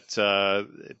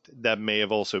that may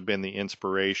have also been the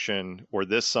inspiration, or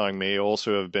this song may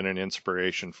also have been an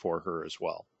inspiration for her as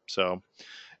well. So,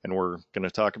 and we're going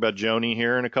to talk about Joni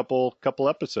here in a couple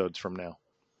episodes from now.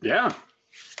 Yeah.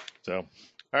 So,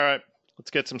 all right,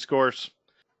 let's get some scores.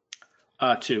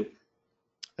 2.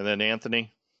 And then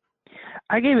Anthony,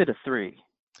 I gave it a 3.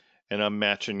 and I'm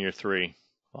matching your 3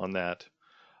 on that.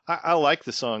 I like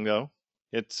the song though.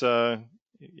 It's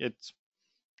it's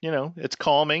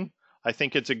calming. I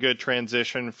think it's a good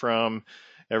transition from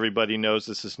Everybody Knows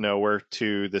This Is Nowhere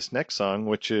to this next song,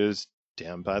 which is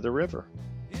Down by the River.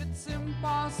 It's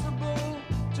impossible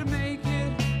to make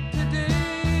it today.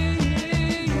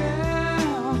 Yeah.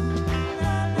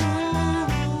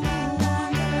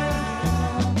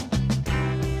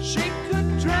 She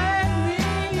could drag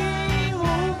me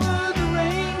over the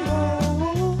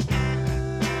rainbow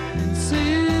and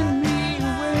send me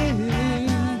away.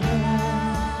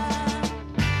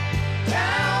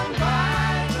 Down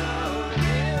by the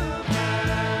river,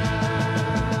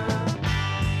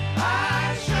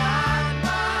 I shot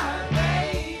my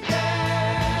baby.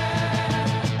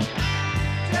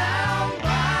 Down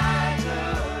by the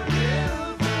river,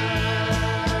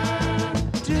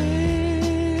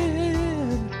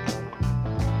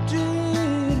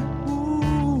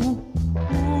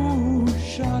 ooh,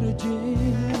 shot a dead.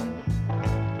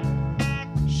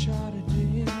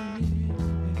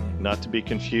 Not to be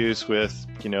confused with,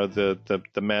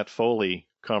 the Matt Foley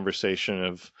conversation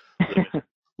of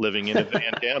living in a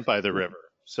van down by the river.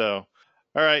 So,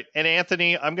 all right. And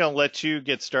Anthony, I'm going to let you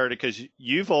get started because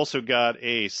you've also got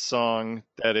a song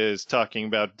that is talking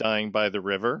about dying by the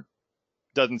river.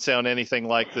 Doesn't sound anything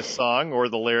like this song, or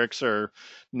the lyrics are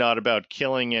not about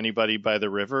killing anybody by the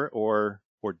river, or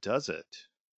does it?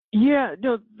 Yeah,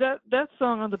 no, that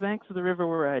song, On the Banks of the River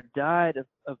Where I Died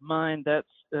of mine, that's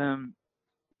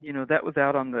that was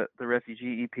out on the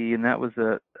Refugee EP, and that was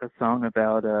a song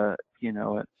about an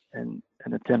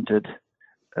attempted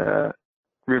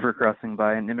river crossing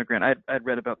by an immigrant. I'd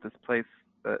read about this place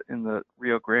in the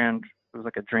Rio Grande. It was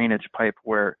like a drainage pipe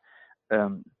where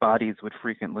bodies would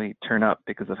frequently turn up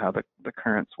because of how the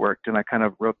currents worked, and I kind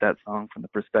of wrote that song from the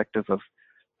perspective of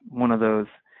one of those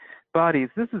bodies.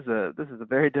 This is a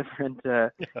very different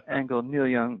angle Neil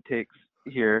Young takes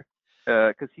here,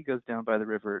 because he goes down by the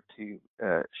river to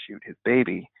shoot his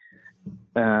baby.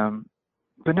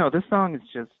 But no, this song is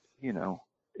just,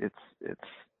 it's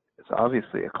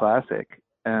obviously a classic.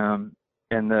 And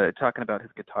talking about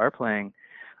his guitar playing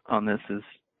on this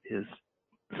is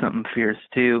something fierce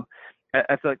too.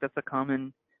 I feel like that's a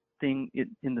common thing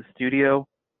in the studio.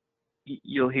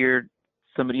 You'll hear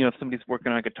somebody, if somebody's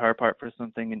working on a guitar part for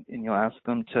something, and you'll ask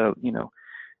them to,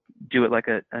 do it like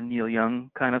a Neil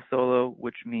Young kind of solo,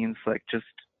 which means like just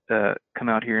come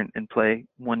out here and play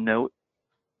one note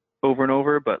over and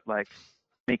over, but like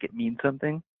make it mean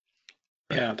something.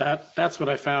 Yeah, that's what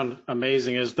I found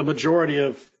amazing is the majority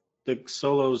of the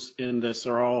solos in this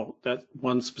are all that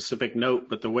one specific note,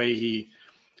 but the way he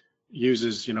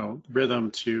uses,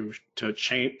 rhythm to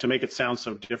change, to make it sound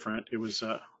so different, it was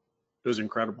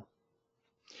incredible.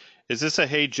 Is this a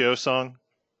Hey Joe song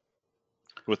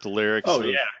with the lyrics? Oh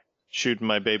yeah, shooting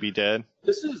my baby dead.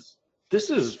 This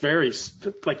is very,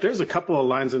 like, there's a couple of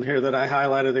lines in here that I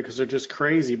highlighted because they're just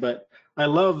crazy, but I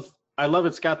love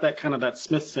it's got that kind of that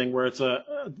Smith thing where it's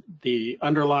the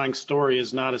underlying story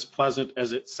is not as pleasant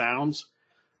as it sounds,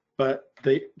 but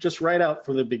they just right out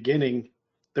from the beginning,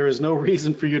 there is no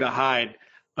reason for you to hide.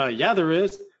 Yeah, there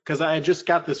is, because I just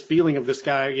got this feeling of this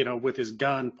guy, with his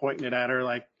gun pointing it at her,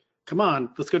 like, come on,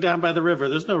 let's go down by the river.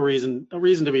 There's no reason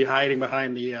to be hiding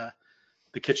behind the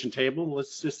kitchen table.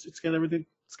 It's got everything.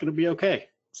 It's going to be okay.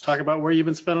 Let's talk about where you've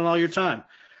been spending all your time.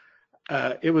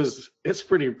 It's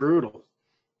pretty brutal.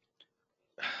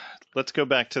 Let's go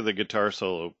back to the guitar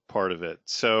solo part of it.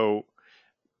 So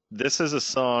this is a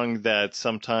song that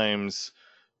sometimes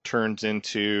turns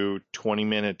into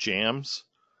 20-minute jams.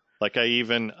 Like I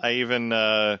even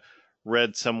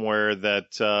read somewhere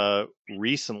that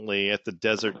recently at the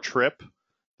Desert Trip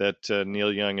that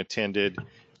Neil Young attended,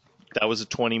 that was a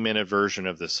 20-minute version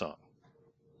of this song.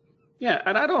 Yeah,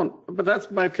 and but that's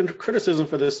my criticism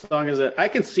for this song is that I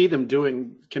can see them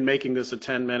making this a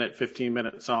 10-minute,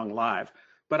 15-minute song live,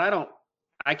 but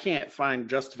I can't find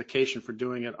justification for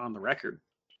doing it on the record.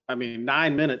 I mean,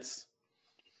 9 minutes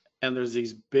and there's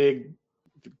these big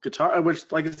guitar,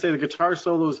 which, like I say, the guitar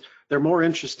solos, they're more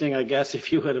interesting, I guess,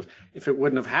 if it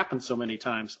wouldn't have happened so many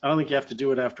times. I don't think you have to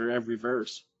do it after every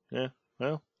verse. Yeah.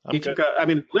 Well, I'm He good. took I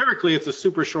mean, lyrically, it's a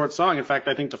super short song. In fact,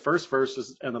 I think the first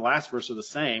verse and the last verse are the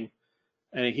same,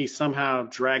 and he somehow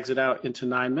drags it out into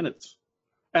 9 minutes.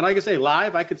 And like I say,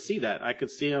 live, I could see that. I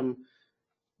could see him,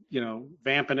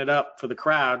 vamping it up for the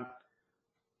crowd.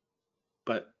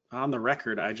 But on the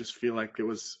record, I just feel like it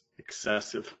was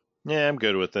excessive. Yeah, I'm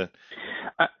good with it.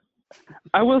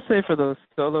 I will say for those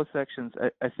solo sections,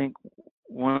 I think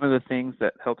one of the things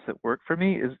that helps it work for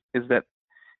me is that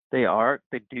they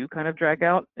do kind of drag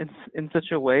out in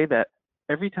such a way that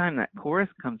every time that chorus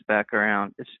comes back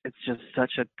around, it's just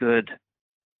such a good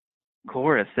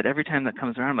chorus that every time that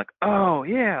comes around, I'm like, oh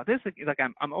yeah, this is like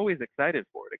I'm always excited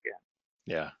for it again.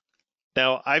 Yeah.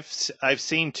 Now I've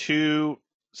seen two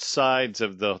sides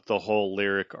of the whole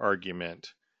lyric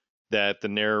argument, that the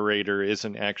narrator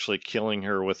isn't actually killing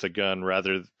her with a gun,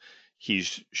 rather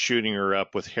he's shooting her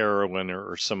up with heroin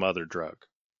or some other drug.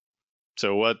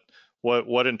 So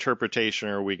what interpretation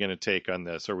are we going to take on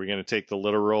this? Are we going to take the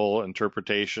literal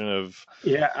interpretation of?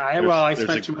 Yeah, I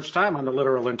spent too much time on the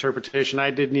literal interpretation. I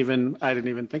didn't even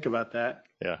think about that.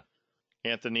 Yeah,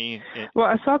 Anthony. Well,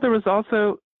 I saw there was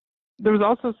also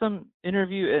some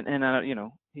interview, and I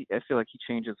feel like he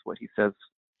changes what he says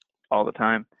all the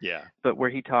time. Yeah. But where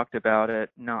he talked about it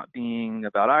not being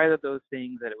about either of those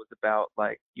things, that it was about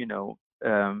like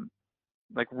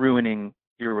ruining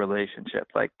your relationship,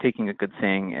 like taking a good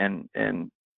thing and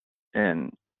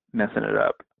messing it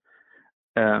up.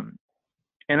 And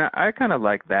I kind of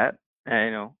like that. I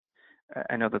know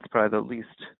that's probably the least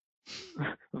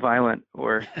violent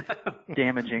or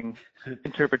damaging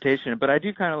interpretation, but I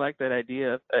do kind of like that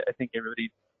idea. I think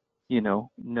everybody,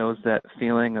 knows that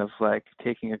feeling of like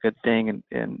taking a good thing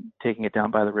and taking it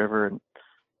down by the river and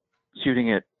shooting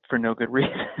it for no good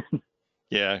reason.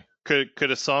 Yeah. Could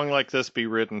a song like this be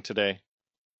written today?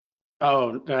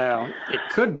 Oh, well, it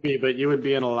could be, but you would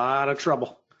be in a lot of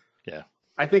trouble. Yeah.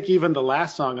 I think even the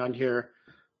last song on here,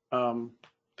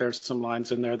 there's some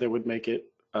lines in there that would make it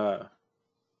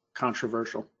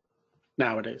controversial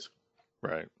nowadays.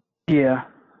 Right. Yeah.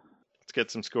 Let's get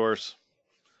some scores.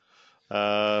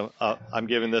 I'm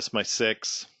giving this my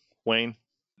 6. Wayne?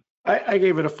 I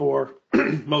gave it a 4,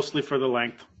 mostly for the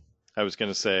length. I was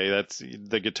going to say that's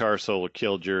the guitar solo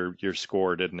killed your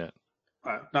score, didn't it?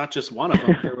 Not just one of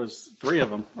them. There was 3 of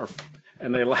them,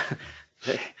 and they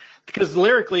because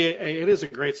lyrically it is a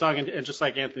great song, and just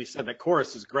like Anthony said, that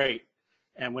chorus is great.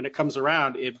 And when it comes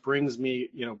around, it brings me,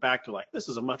 back to like, this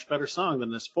is a much better song than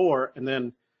this 4. And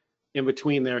then in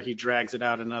between there, he drags it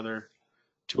out another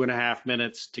 2.5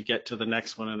 minutes to get to the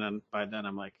next one, and then by then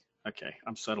I'm like, okay,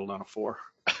 I'm settled on a 4.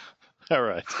 All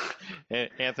right.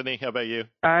 Anthony, how about you?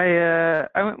 I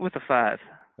went with a 5.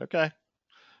 Okay.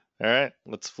 All right.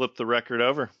 Let's flip the record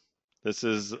over. This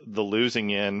is the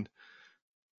losing end,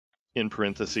 in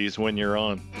parentheses, when you're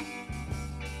on.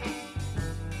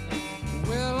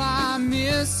 Well, I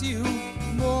miss you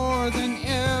more than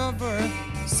ever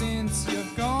since you're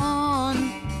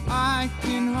gone. I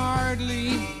can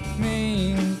hardly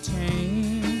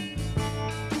maintain.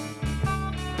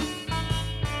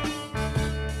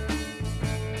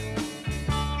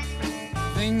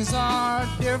 Things are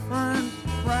different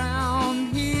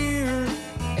round here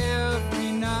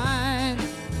every night.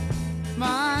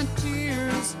 My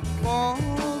tears fall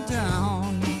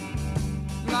down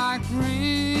like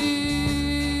rain.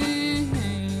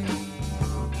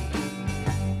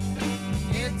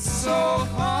 It's so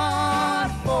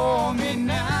hard for me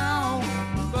now,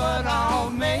 but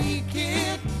I'll make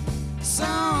it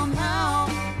somehow,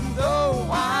 though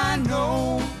I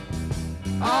know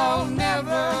I'll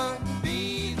never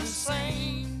be the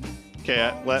same.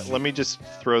 Okay, let me just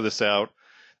throw this out.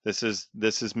 This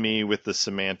is me with the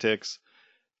semantics.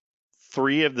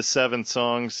 3 of the 7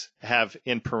 songs have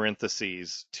in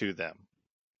parentheses to them.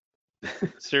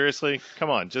 Seriously? Come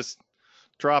on, just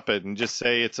drop it and just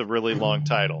say it's a really long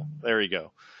title. There you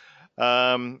go.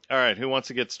 All right, who wants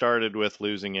to get started with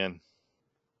Losing In?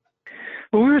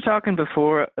 Well, we were talking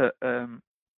before,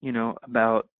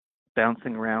 about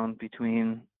bouncing around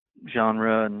between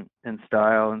genre and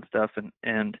style and stuff,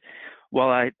 and while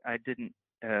I didn't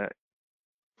give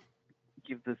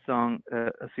the song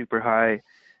a super high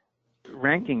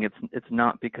ranking, it's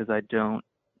not because I don't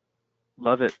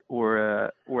love it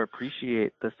or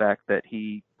appreciate the fact that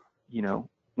he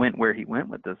went where he went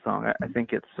with this song. I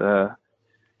think it's I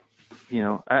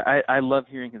love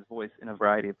hearing his voice in a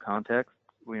variety of contexts,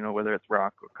 whether it's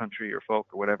rock or country or folk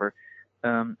or whatever,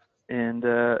 and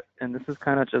this is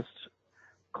kind of just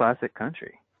classic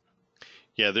country.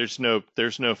 Yeah, there's no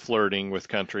flirting with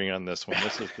country on this one. No.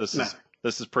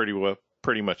 This is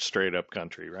pretty much straight up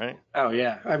country, right? Oh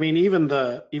yeah. I mean, even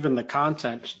the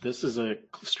content. This is a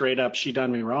straight up "She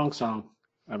Done Me Wrong" song.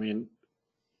 I mean,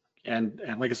 and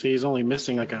like I say, he's only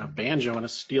missing like a banjo and a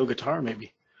steel guitar,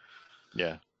 maybe.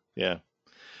 Yeah, yeah.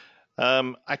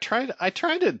 I tried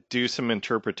to do some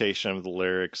interpretation of the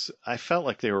lyrics. I felt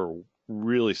like they were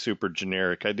really super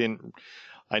generic.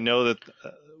 I know that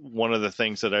one of the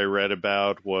things that I read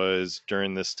about was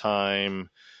during this time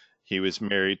he was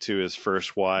married to his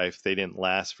first wife. They didn't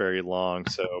last very long,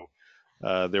 so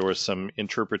there was some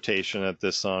interpretation that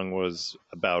this song was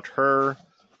about her,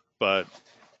 but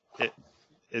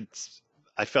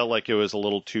I felt like it was a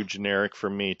little too generic for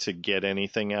me to get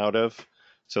anything out of.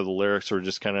 So the lyrics were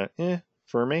just kind of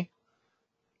for me.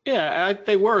 Yeah,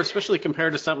 they were, especially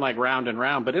compared to something like "Round and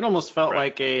Round," but it almost felt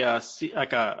Right.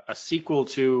 like a sequel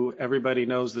to "Everybody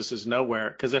Knows This Is Nowhere"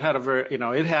 because it had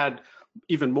it had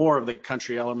even more of the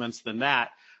country elements than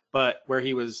that, but where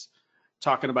he was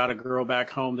talking about a girl back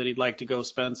home that he'd like to go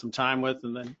spend some time with,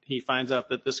 and then he finds out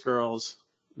that this girl's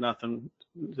nothing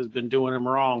has been doing him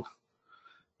wrong.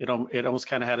 It almost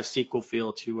kind of had a sequel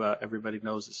feel to "Everybody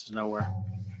Knows This Is Nowhere."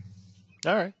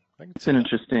 All right. I can It's see an that.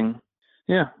 interesting.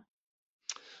 Yeah.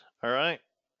 All right.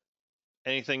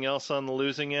 Anything else on the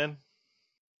losing end?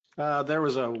 There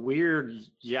was a weird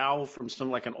yowl from some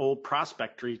like an old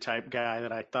prospectory type guy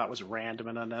that I thought was random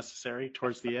and unnecessary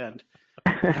towards the end.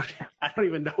 I don't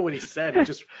even know what he said. It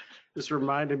just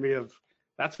reminded me of.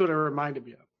 That's what it reminded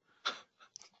me of.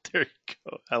 There you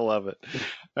go. I love it.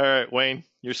 All right, Wayne,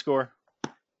 your score.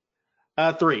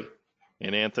 3.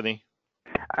 And Anthony?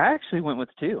 I actually went with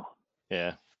 2.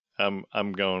 Yeah.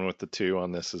 I'm going with the 2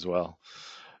 on this as well.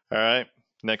 All right.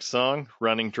 Next song,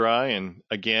 Running Dry. And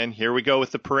again, here we go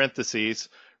with the parentheses,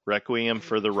 Requiem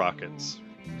for the Rockets.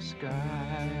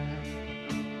 Sky.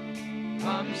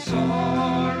 I'm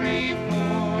sorry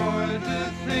for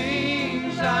the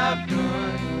things I've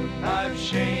done. I've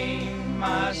shamed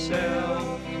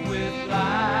myself with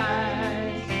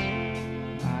lies.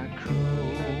 My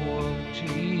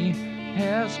cruelty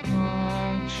has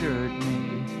punctured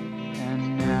me,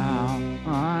 and now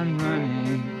I'm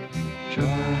running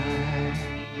dry.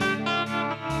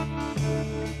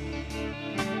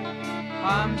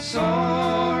 I'm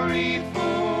sorry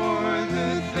for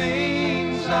the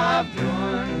things I've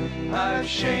done. I've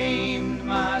shamed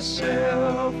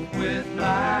myself with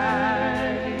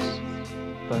lies.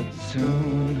 But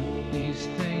soon these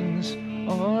things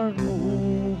are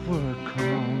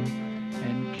overcome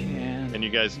and can. And you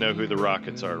guys know who the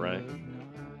Rockets are, right?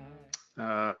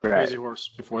 Crazy Horse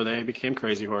before they became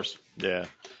Crazy Horse. Yeah.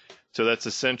 So that's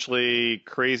essentially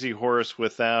Crazy Horse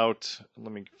without,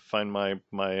 let me find my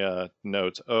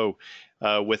notes.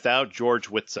 Without George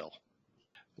Whitzel.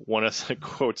 One of the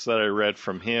quotes that I read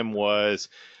from him was,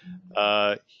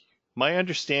 my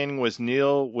understanding was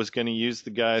Neil was going to use the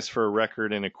guys for a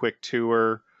record in a quick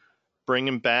tour, bring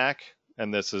him back,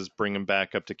 and this is bring him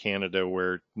back up to Canada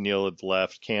where Neil had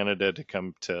left Canada to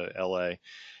come to LA.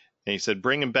 And he said,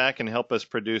 bring him back and help us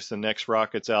produce the next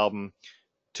Rockets album.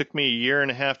 Took me a year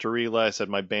and a half to realize that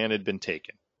my band had been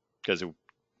taken because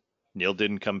Neil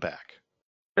didn't come back.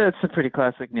 It's a pretty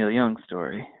classic Neil Young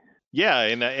story. Yeah,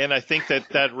 and I think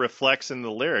that reflects in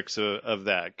the lyrics of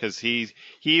that because he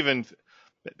even,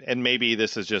 and maybe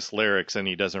this is just lyrics and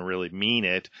he doesn't really mean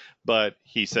it, but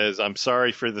he says, I'm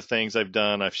sorry for the things I've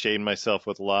done. I've shamed myself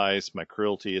with lies. My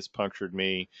cruelty has punctured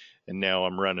me, and now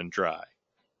I'm running dry.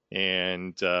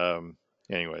 And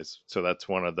anyways, so that's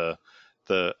one of the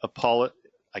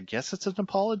I guess it's an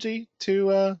apology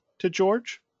to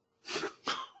George.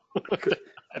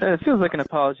 It feels like an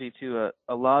apology to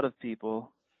a lot of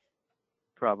people,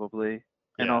 probably,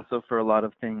 and Yeah. also for a lot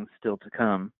of things still to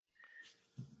come.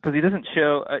 Because he doesn't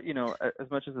show, as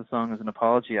much as the song is an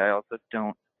apology, I also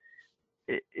don't.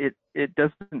 It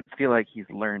doesn't feel like he's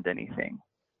learned anything,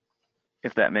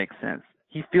 if that makes sense.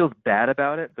 He feels bad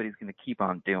about it, but he's going to keep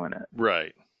on doing it.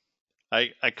 Right.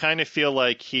 I kind of feel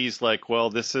like he's like, well,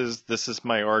 this is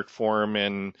my art form,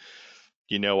 and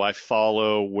I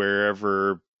follow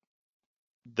wherever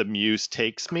the muse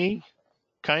takes me.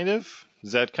 Kind of.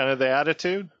 Is that kind of the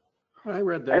attitude? I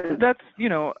read that. That's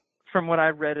from what I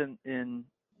read in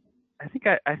I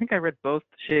think I read both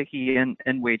Shaky and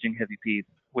Waging Heavy Peace,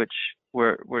 which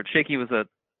where Shaky was a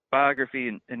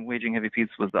biography and Waging Heavy Peace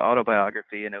was the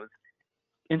autobiography, and it was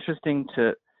interesting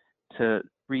to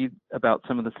read about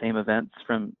some of the same events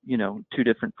from two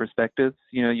different perspectives.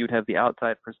 You'd have the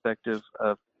outside perspective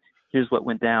of here's what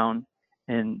went down,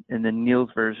 and then Neil's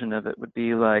version of it would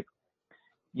be like,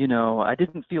 I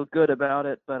didn't feel good about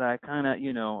it, but I kind of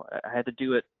I had to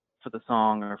do it for the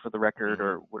song or for the record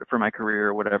or for my career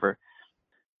or whatever.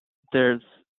 There's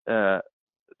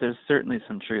certainly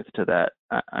some truth to that,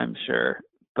 I'm sure.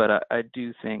 But I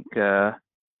do think,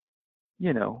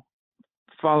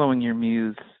 following your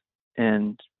muse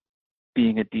and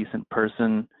being a decent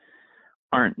person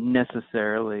aren't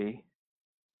necessarily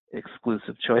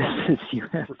exclusive choices you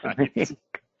have to make.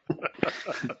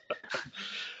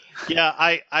 Yeah,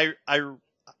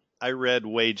 I read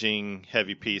Waging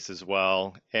Heavy Peace as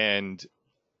well, and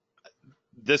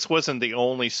this wasn't the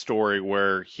only story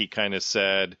where he kind of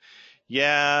said,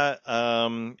 yeah,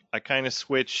 I kind of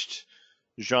switched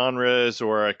genres,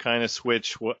 or I kind of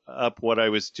switched up what I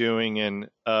was doing, and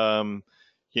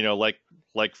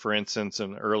like for instance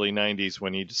in the early 90s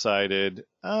when he decided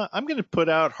I'm going to put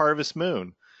out Harvest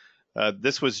Moon.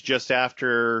 This was just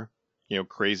after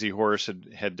Crazy Horse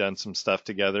had done some stuff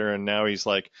together, and now he's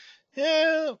like,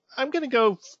 yeah, I'm going to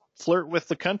go flirt with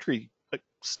the country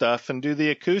stuff and do the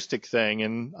acoustic thing,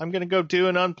 and I'm going to go do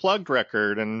an unplugged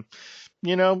record. And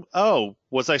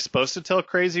was I supposed to tell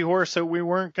Crazy Horse that we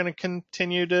weren't going to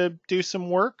continue to do some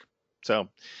work? So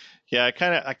yeah, I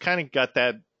kind of got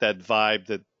that vibe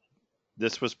that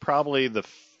this was probably the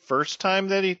first time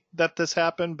that this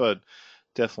happened, but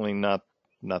definitely not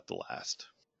the last.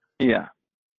 Yeah.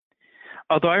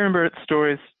 Although I remember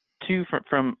stories too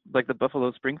from like the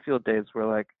Buffalo Springfield days where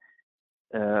like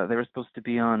they were supposed to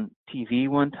be on TV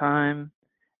one time,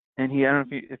 and I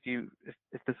don't know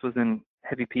if this was in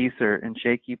Heavy Peace or in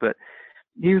Shaky, but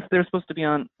they were supposed to be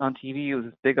on TV. It was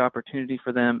this big opportunity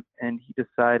for them, and he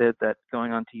decided that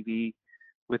going on TV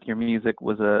with your music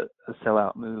was a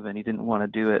sellout move, and he didn't want to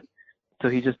do it, so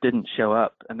he just didn't show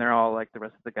up. And they're all like, the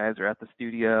rest of the guys are at the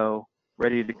studio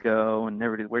ready to go, and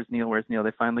everybody, where's Neil?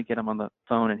 They finally get him on the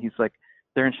phone, and he's like,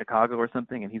 they're in Chicago or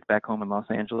something, and he's back home in Los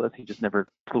Angeles. He just never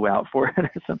flew out for it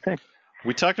or something.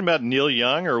 We talking about Neil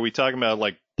Young, or are we talking about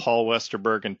like Paul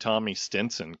Westerberg and Tommy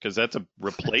Stinson? Because that's a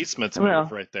replacement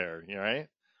move right there, right?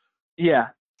 Yeah.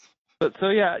 But so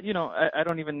yeah, I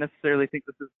don't even necessarily think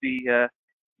this is the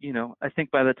I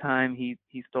think by the time he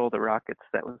stole the Rockets,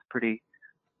 that was pretty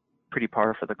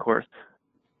par for the course.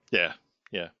 Yeah.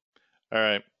 All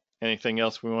right. Anything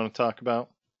else we want to talk about?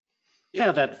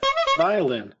 Yeah, that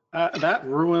violin that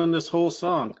ruined this whole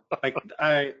song. Like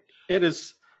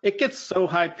it gets so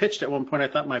high pitched at one point I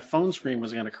thought my phone screen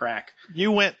was going to crack.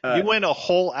 You went a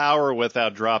whole hour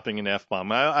without dropping an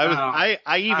F-bomb. I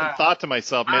even thought to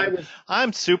myself, man,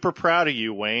 I'm super proud of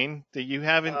you, Wayne, that you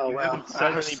haven't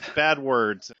said any bad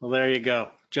words. Well, there you go.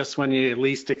 Just when you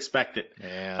least expect it.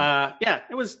 Yeah.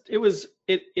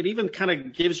 It even kind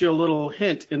of gives you a little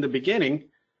hint in the beginning,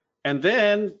 and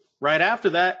then right after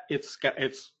that, it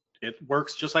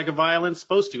works just like a violin's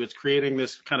supposed to. It's creating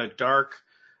this kind of dark,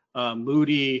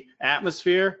 moody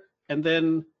atmosphere, and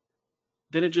then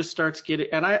it just starts getting,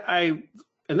 and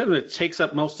then it takes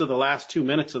up most of the last 2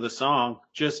 minutes of the song,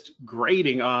 just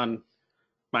grating on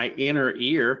my inner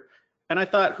ear. And I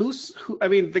thought,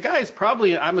 the guy's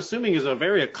probably, I'm assuming, is a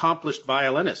very accomplished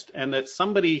violinist, and that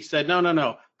somebody said,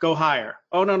 no, go higher.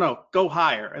 Oh, no, go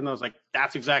higher. And I was like,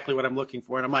 that's exactly what I'm looking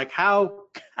for. And I'm like, how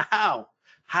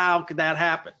could that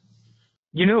happen?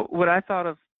 What I thought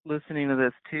of listening to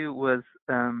this too was,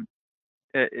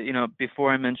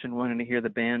 before I mentioned wanting to hear the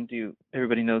band do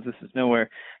Everybody Knows This Is Nowhere,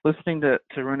 listening to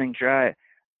Running Dry,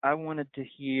 I wanted to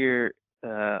hear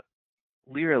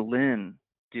Lyra Lynn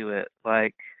do it,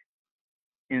 like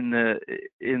in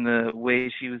the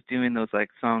way she was doing those like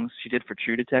songs she did for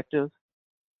True Detective.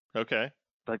 Okay.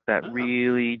 Like that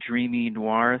really dreamy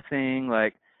noir thing.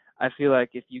 Like I feel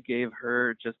like if you gave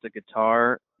her just a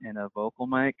guitar and a vocal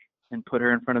mic and put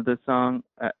her in front of this song,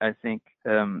 I think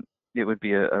it would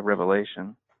be a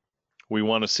revelation. We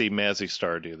want to see Mazzy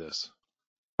Star do this.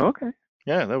 Okay.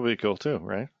 Yeah, that would be cool too,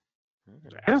 right?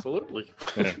 Absolutely.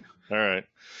 Yeah. All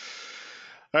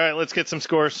right, let's get some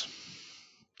scores.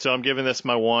 So I'm giving this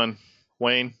my 1.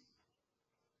 Wayne?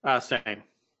 Same.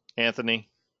 Anthony?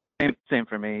 Same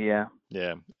for me, yeah.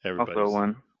 Yeah, everybody's. Also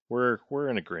 1. We're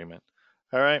in agreement.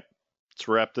 All right, let's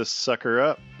wrap this sucker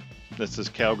up. This is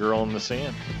Cowgirl in the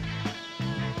Sand.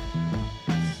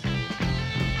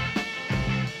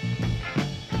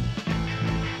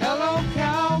 Hello,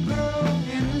 cowgirl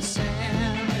in the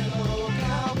sand. Hello,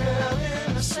 cowgirl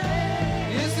in the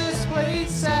sand. Is this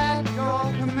place at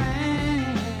your command?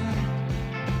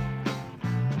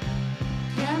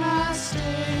 Can I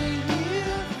stay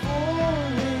here for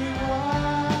a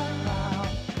while?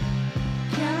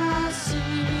 Can I see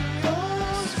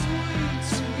your sweet,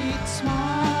 sweet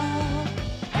smile?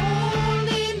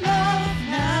 Only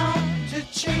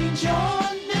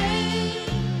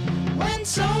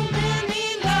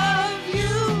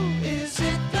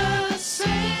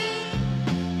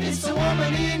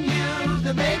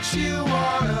makes you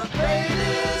wanna play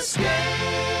this game.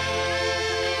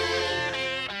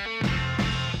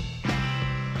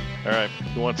 All right,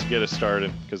 who wants to get us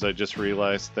started? Because I just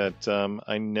realized that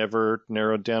I never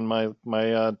narrowed down my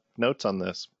notes on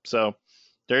this. So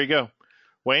there you go.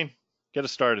 Wayne, get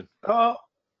us started. Oh,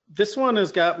 this one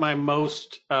has got my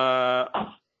most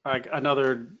like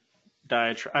another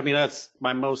diatribe. I mean, that's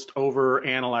my most over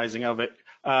analyzing of it.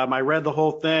 I read the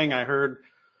whole thing. I heard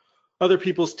other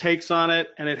people's takes on it,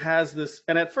 and it has this.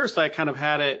 And at first, I kind of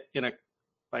had it in a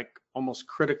like almost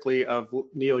critically of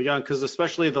Neil Young, because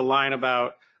especially the line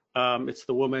about it's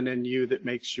the woman in you that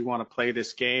makes you want to play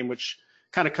this game, which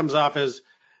kind of comes off as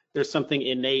there's something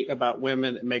innate about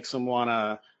women that makes them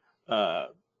want to,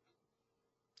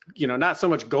 not so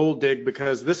much gold dig,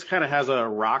 because this kind of has a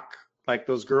rock, like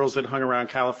those girls that hung around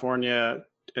California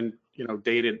and,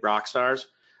 dated rock stars.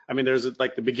 I mean, there's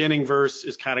like the beginning verse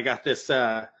is kind of got this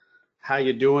how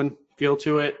you doing feel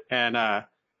to it.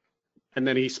 And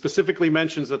then he specifically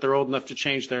mentions that they're old enough to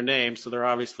change their name, so they're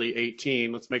obviously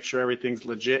 18. Let's make sure everything's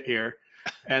legit here.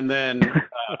 And then,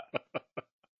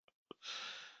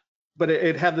 but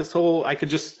it had this whole, I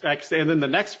could say, and then the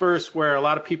next verse where a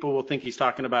lot of people will think he's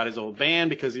talking about his old band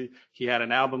because he had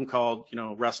an album called,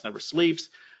 Rust Never Sleeps,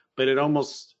 but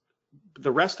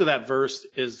the rest of that verse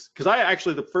is, because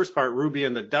the first part, Ruby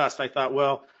and the Dust, I thought,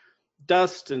 well,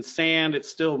 dust and sand, it's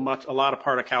still a lot of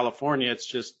part of California. It's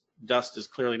just, dust is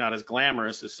clearly not as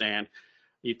glamorous as sand.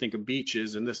 You think of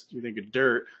beaches, and this you think of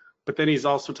dirt. But then he's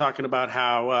also talking about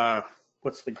how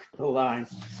what's the line?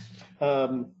 Is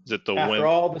it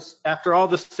the after all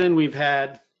the sin we've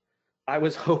had, I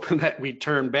was hoping that we'd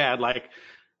turn bad. Like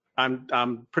I'm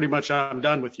done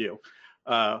with you.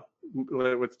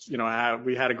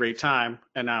 We had a great time,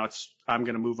 and now I'm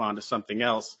going to move on to something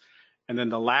else. And then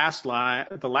the last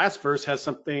verse has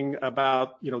something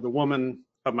about the woman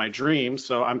of my dreams.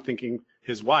 So I'm thinking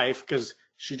his wife, because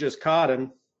she just caught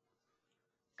him.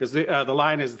 Because the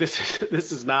line is,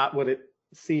 this is not what it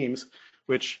seems,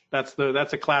 which that's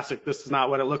a classic. This is not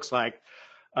what it looks like.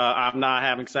 I'm not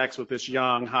having sex with this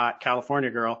young, hot California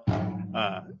girl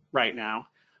right now.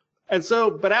 And so,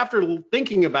 but after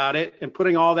thinking about it and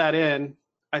putting all that in,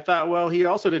 I thought, well, he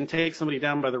also didn't take somebody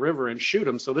down by the river and shoot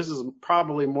him. So this is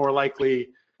probably more likely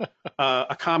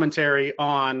a commentary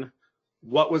on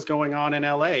what was going on in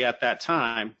LA at that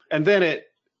time. And then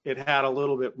it had a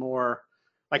little bit more,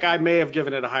 like I may have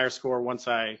given it a higher score once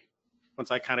I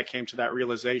kind of came to that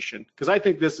realization, because I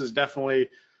think this is definitely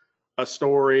a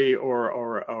story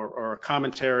or a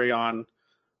commentary on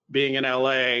being in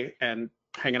LA and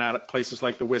hanging out at places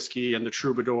like the Whiskey and the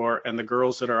Troubadour and the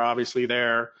girls that are obviously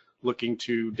there looking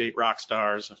to date rock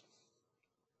stars.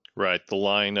 Right. The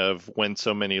line of when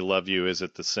so many love you, is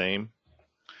it the same?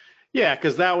 Yeah,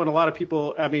 because that one, a lot of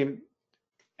people, I mean,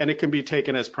 and it can be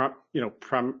taken as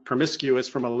promiscuous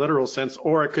from a literal sense,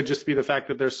 or it could just be the fact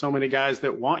that there's so many guys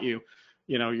that want you.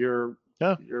 You're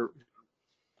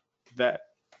that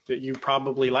you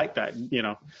probably like that.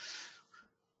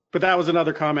 But that was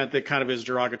another comment that kind of is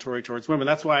derogatory towards women.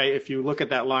 That's why if you look at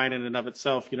that line in and of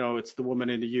itself, it's the woman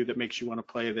into you that makes you want to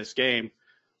play this game.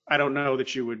 I don't know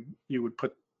that you would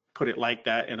put it like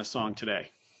that in a song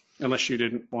today, unless you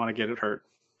didn't want to get it hurt.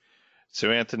 So,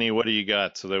 Anthony, what do you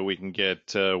got so that we can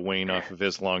get Wayne off of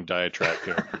his long diatribe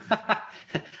here?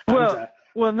 Well,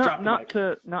 not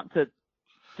to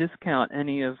discount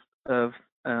any of all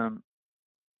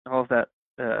of that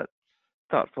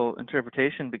thoughtful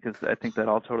interpretation, because I think that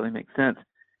all totally makes sense.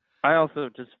 I also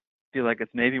just feel like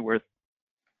it's maybe worth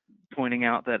pointing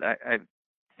out that I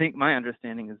think my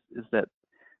understanding is that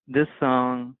this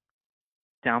song,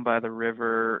 Down by the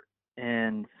River,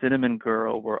 and Cinnamon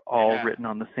Girl were all written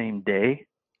on the same day.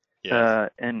 Yes.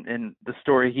 And the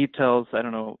story he tells, I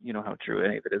don't know, how true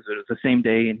any of it is. It was the same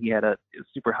day, and he had a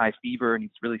super high fever, and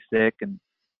he's really sick. And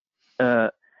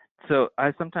so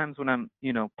I sometimes, when I'm,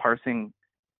 parsing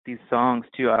these songs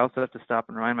too, I also have to stop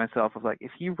and remind myself of, like,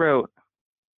 if he wrote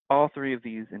all three of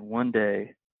these in one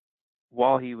day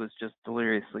while he was just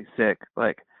deliriously sick,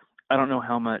 like, I don't know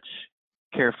how much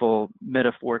careful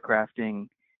metaphor crafting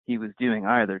he was doing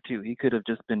either too. He could have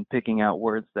just been picking out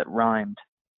words that rhymed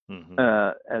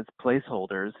as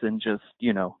placeholders and just,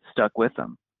 stuck with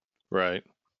them. Right.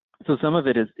 So some of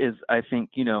it is I think,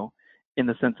 in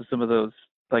the sense of some of those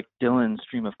like Dylan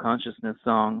Stream of Consciousness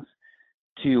songs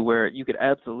too, where you could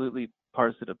absolutely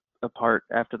parse it apart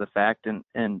after the fact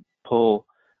and pull,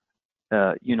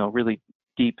 really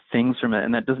deep things from it.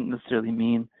 And that doesn't necessarily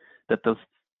mean that those,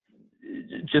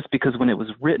 just because when it was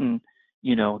written,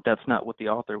 that's not what the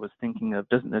author was thinking of,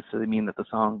 doesn't necessarily mean that the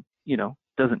song,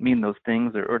 doesn't mean those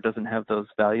things or doesn't have those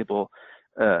valuable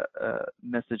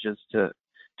messages to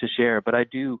to share. But I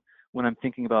do, when I'm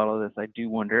thinking about all this, I do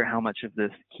wonder how much of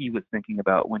this he was thinking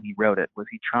about when he wrote it. Was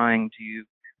he trying to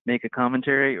make a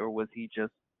commentary, or was he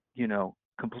just,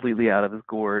 completely out of his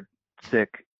gourd,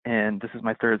 sick, and this is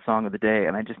my third song of the day,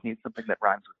 and I just need something that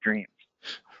rhymes with dreams?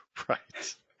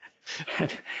 Right.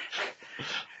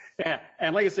 Yeah,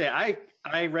 and like I say,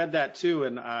 I read that too,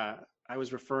 and I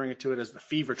was referring to it as the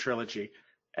Fever Trilogy,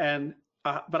 and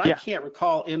but I Yeah. can't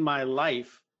recall in my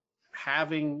life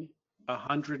having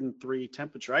 103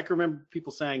 temperature. I can remember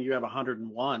people saying you have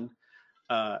 101,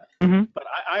 Mhm. but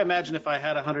I imagine if I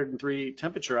had 103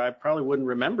 temperature, I probably wouldn't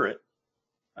remember it.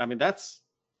 I mean, that's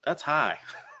high.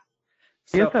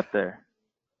 It's up there.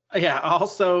 Yeah.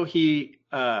 Also, he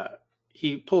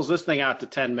pulls this thing out to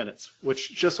 10 minutes, which,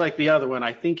 just like the other one,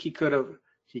 I think he could have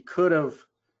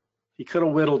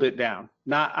whittled it down.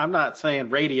 I'm not saying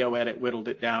radio edit whittled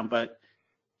it down, but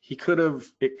he could have.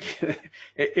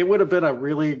 It would have been a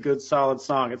really good, solid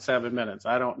song at 7 minutes.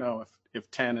 I don't know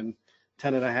if 10 and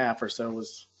a half or so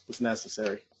was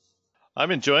necessary.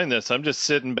 I'm enjoying this. I'm just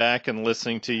sitting back and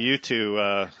listening to you two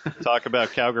talk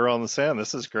about Cowgirl in the Sand.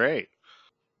 This is great.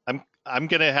 I'm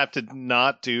gonna have to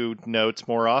not do notes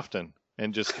more often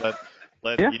and just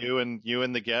let Yeah. you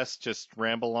and the guests just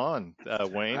ramble on.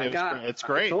 Wayne, it's I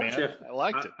great, told man. you. I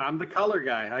liked it. I'm the color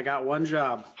guy. I got one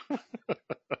job. All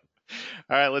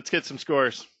right, let's get some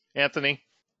scores. Anthony,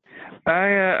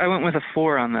 I went with a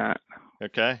 4 on that.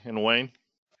 okay, and Wayne,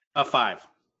 A 5.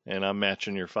 and I'm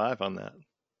matching your 5 on that.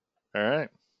 All right.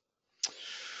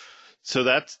 So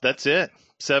that's it.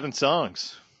 7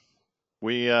 songs.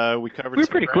 We covered. We were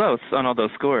some pretty ground. close on all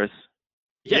those scores.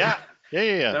 Yeah.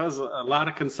 That was a lot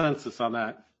of consensus on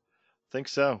that. Think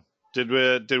so. Did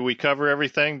we cover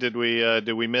everything? Did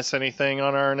we miss anything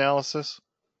on our analysis?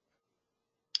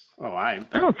 Oh, I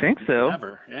don't think so.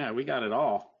 never. Yeah, we got it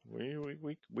all. We It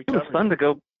was covered fun to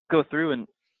go through and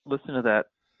listen to that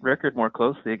record more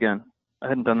closely again. I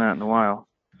hadn't done that in a while.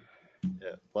 Yeah,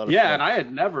 a lot of Yeah, fun. and I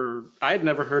had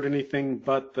never heard anything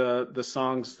but the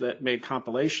songs that made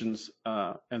compilations,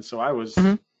 and so I was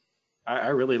Mhm. I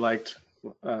really liked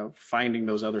finding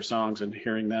those other songs and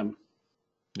hearing them.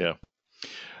 Yeah.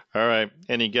 All right.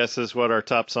 Any guesses what our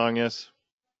top song is?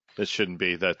 This shouldn't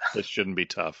be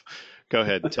tough. Go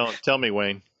ahead. Tell me,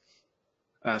 Wayne.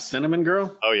 Cinnamon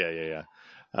Girl. Oh yeah.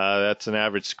 That's an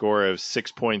average score of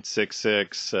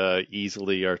 6.66.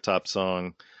 Easily our top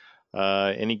song.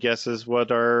 Any guesses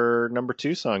what our number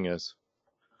 2 song is?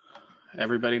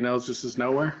 Everybody knows this is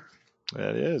Nowhere.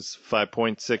 That is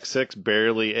 5.66,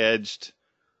 barely edged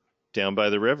Down by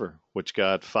the River, which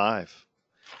got 5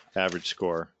 average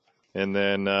score. And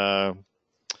then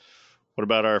what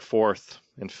about our 4th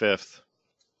and 5th?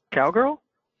 Cowgirl?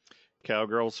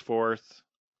 Cowgirl's 4th,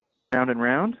 Round and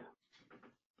Round?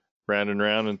 Round and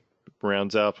Round, and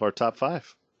rounds out our top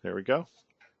 5. There we go.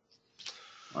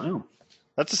 Wow.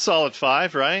 That's a solid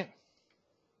 5, right?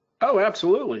 Oh,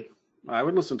 absolutely. I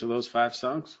would listen to those 5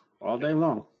 songs all day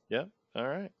long. Yep. All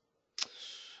right.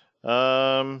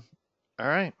 All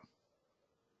right.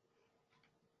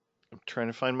 I'm trying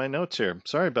to find my notes here.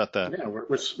 Sorry about that. Yeah,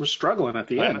 we're struggling at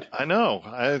the end. I know.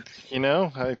 I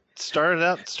started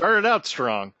out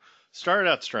strong.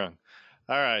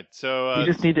 All right. So You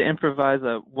just need to improvise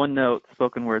a one-note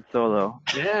spoken word solo.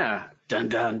 Yeah. Dun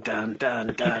dun dun dun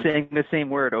Keep dun. saying the same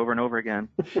word over and over again.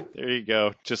 there you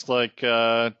go. Just like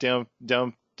down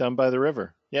by the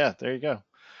river. Yeah, there you go.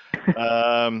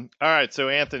 All right. So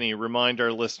Anthony, remind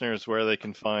our listeners where they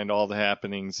can find all the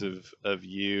happenings of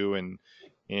you and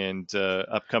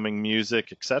upcoming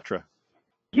music, etc.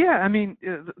 Yeah, I mean,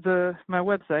 my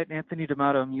website,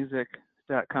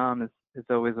 anthonydamatomusic.com, is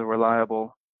always a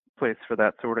reliable place for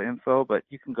that sort of info, but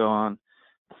you can go on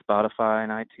Spotify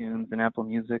and iTunes and Apple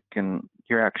Music and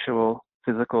your actual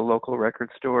physical local record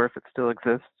store, if it still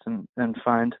exists, and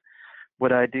find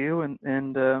what I do. And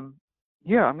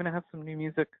yeah, I'm going to have some new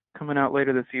music coming out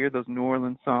later this year. Those New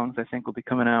Orleans songs, I think, will be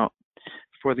coming out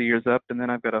before the year's up. And then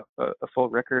I've got a full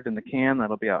record in the can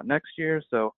that'll be out next year.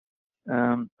 So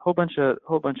whole bunch of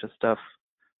stuff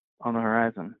on the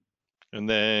horizon. And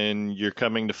then you're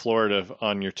coming to Florida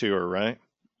on your tour, right?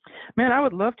 Man, I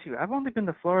would love to. I've only been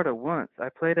to Florida once. I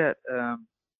played at,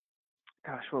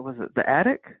 what was it? The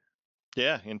Attic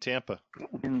Yeah, in Tampa.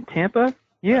 in Tampa?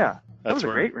 Yeah, that was That's a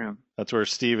where great room. That's where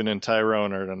Steven and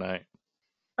Tyrone are tonight.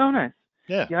 Oh, nice.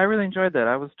 Yeah. Yeah, I really enjoyed that.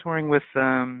 I was touring with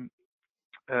Red,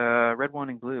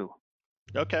 Wanting Blue,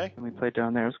 Okay. and we played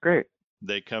down there. It was great.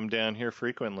 They come down here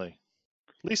frequently,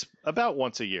 at least about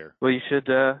once a year. Well, you should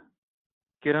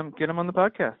get them on the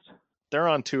podcast. They're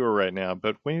on tour right now,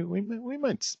 but we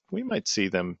might see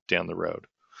them down the road.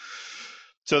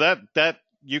 So that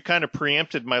you kind of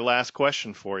preempted my last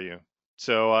question for you.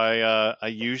 So I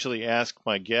usually ask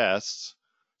my guests,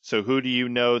 so who do you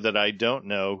know that I don't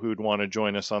know who'd want to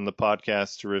join us on the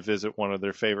podcast to revisit one of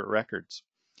their favorite records?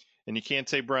 And you can't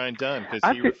say Brian Dunn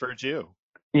because he referred you.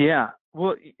 Yeah.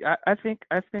 Well, I think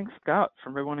Scott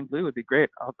from Red, White, and Blue would be great.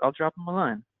 I'll drop him a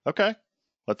line. Okay,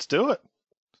 let's do it.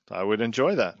 I would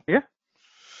enjoy that. Yeah.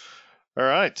 All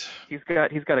right. He's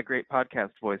got a great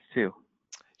podcast voice too.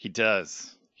 He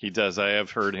does. He does. I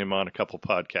have heard him on a couple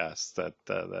podcasts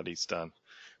that he's done.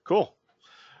 Cool.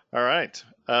 All right.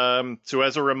 So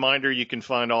as a reminder, you can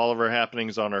find all of our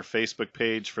happenings on our Facebook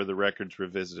page for the Records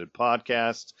Revisited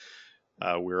podcast.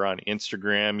 We're on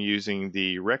Instagram using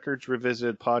the Records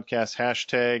Revisited podcast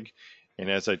hashtag. And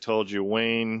as I told you,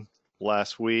 Wayne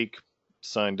last week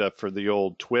signed up for the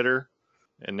old Twitter.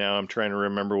 And now I'm trying to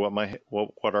remember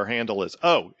what our handle is.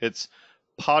 Oh, it's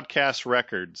Podcast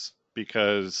Records,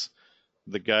 because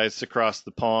the guys across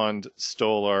the pond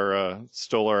stole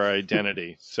our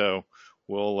identity. So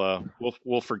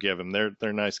we'll forgive them.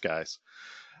 They're nice guys.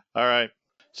 All right.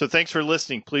 So thanks for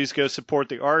listening. Please go support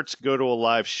the arts. Go to a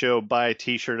live show. Buy a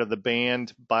T-shirt of the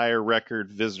band. Buy a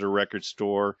record. Visit a record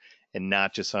store. And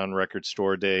not just on Record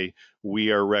Store Day.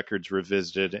 We are Records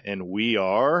Revisited, and we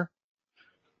are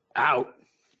Out.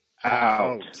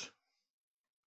 out.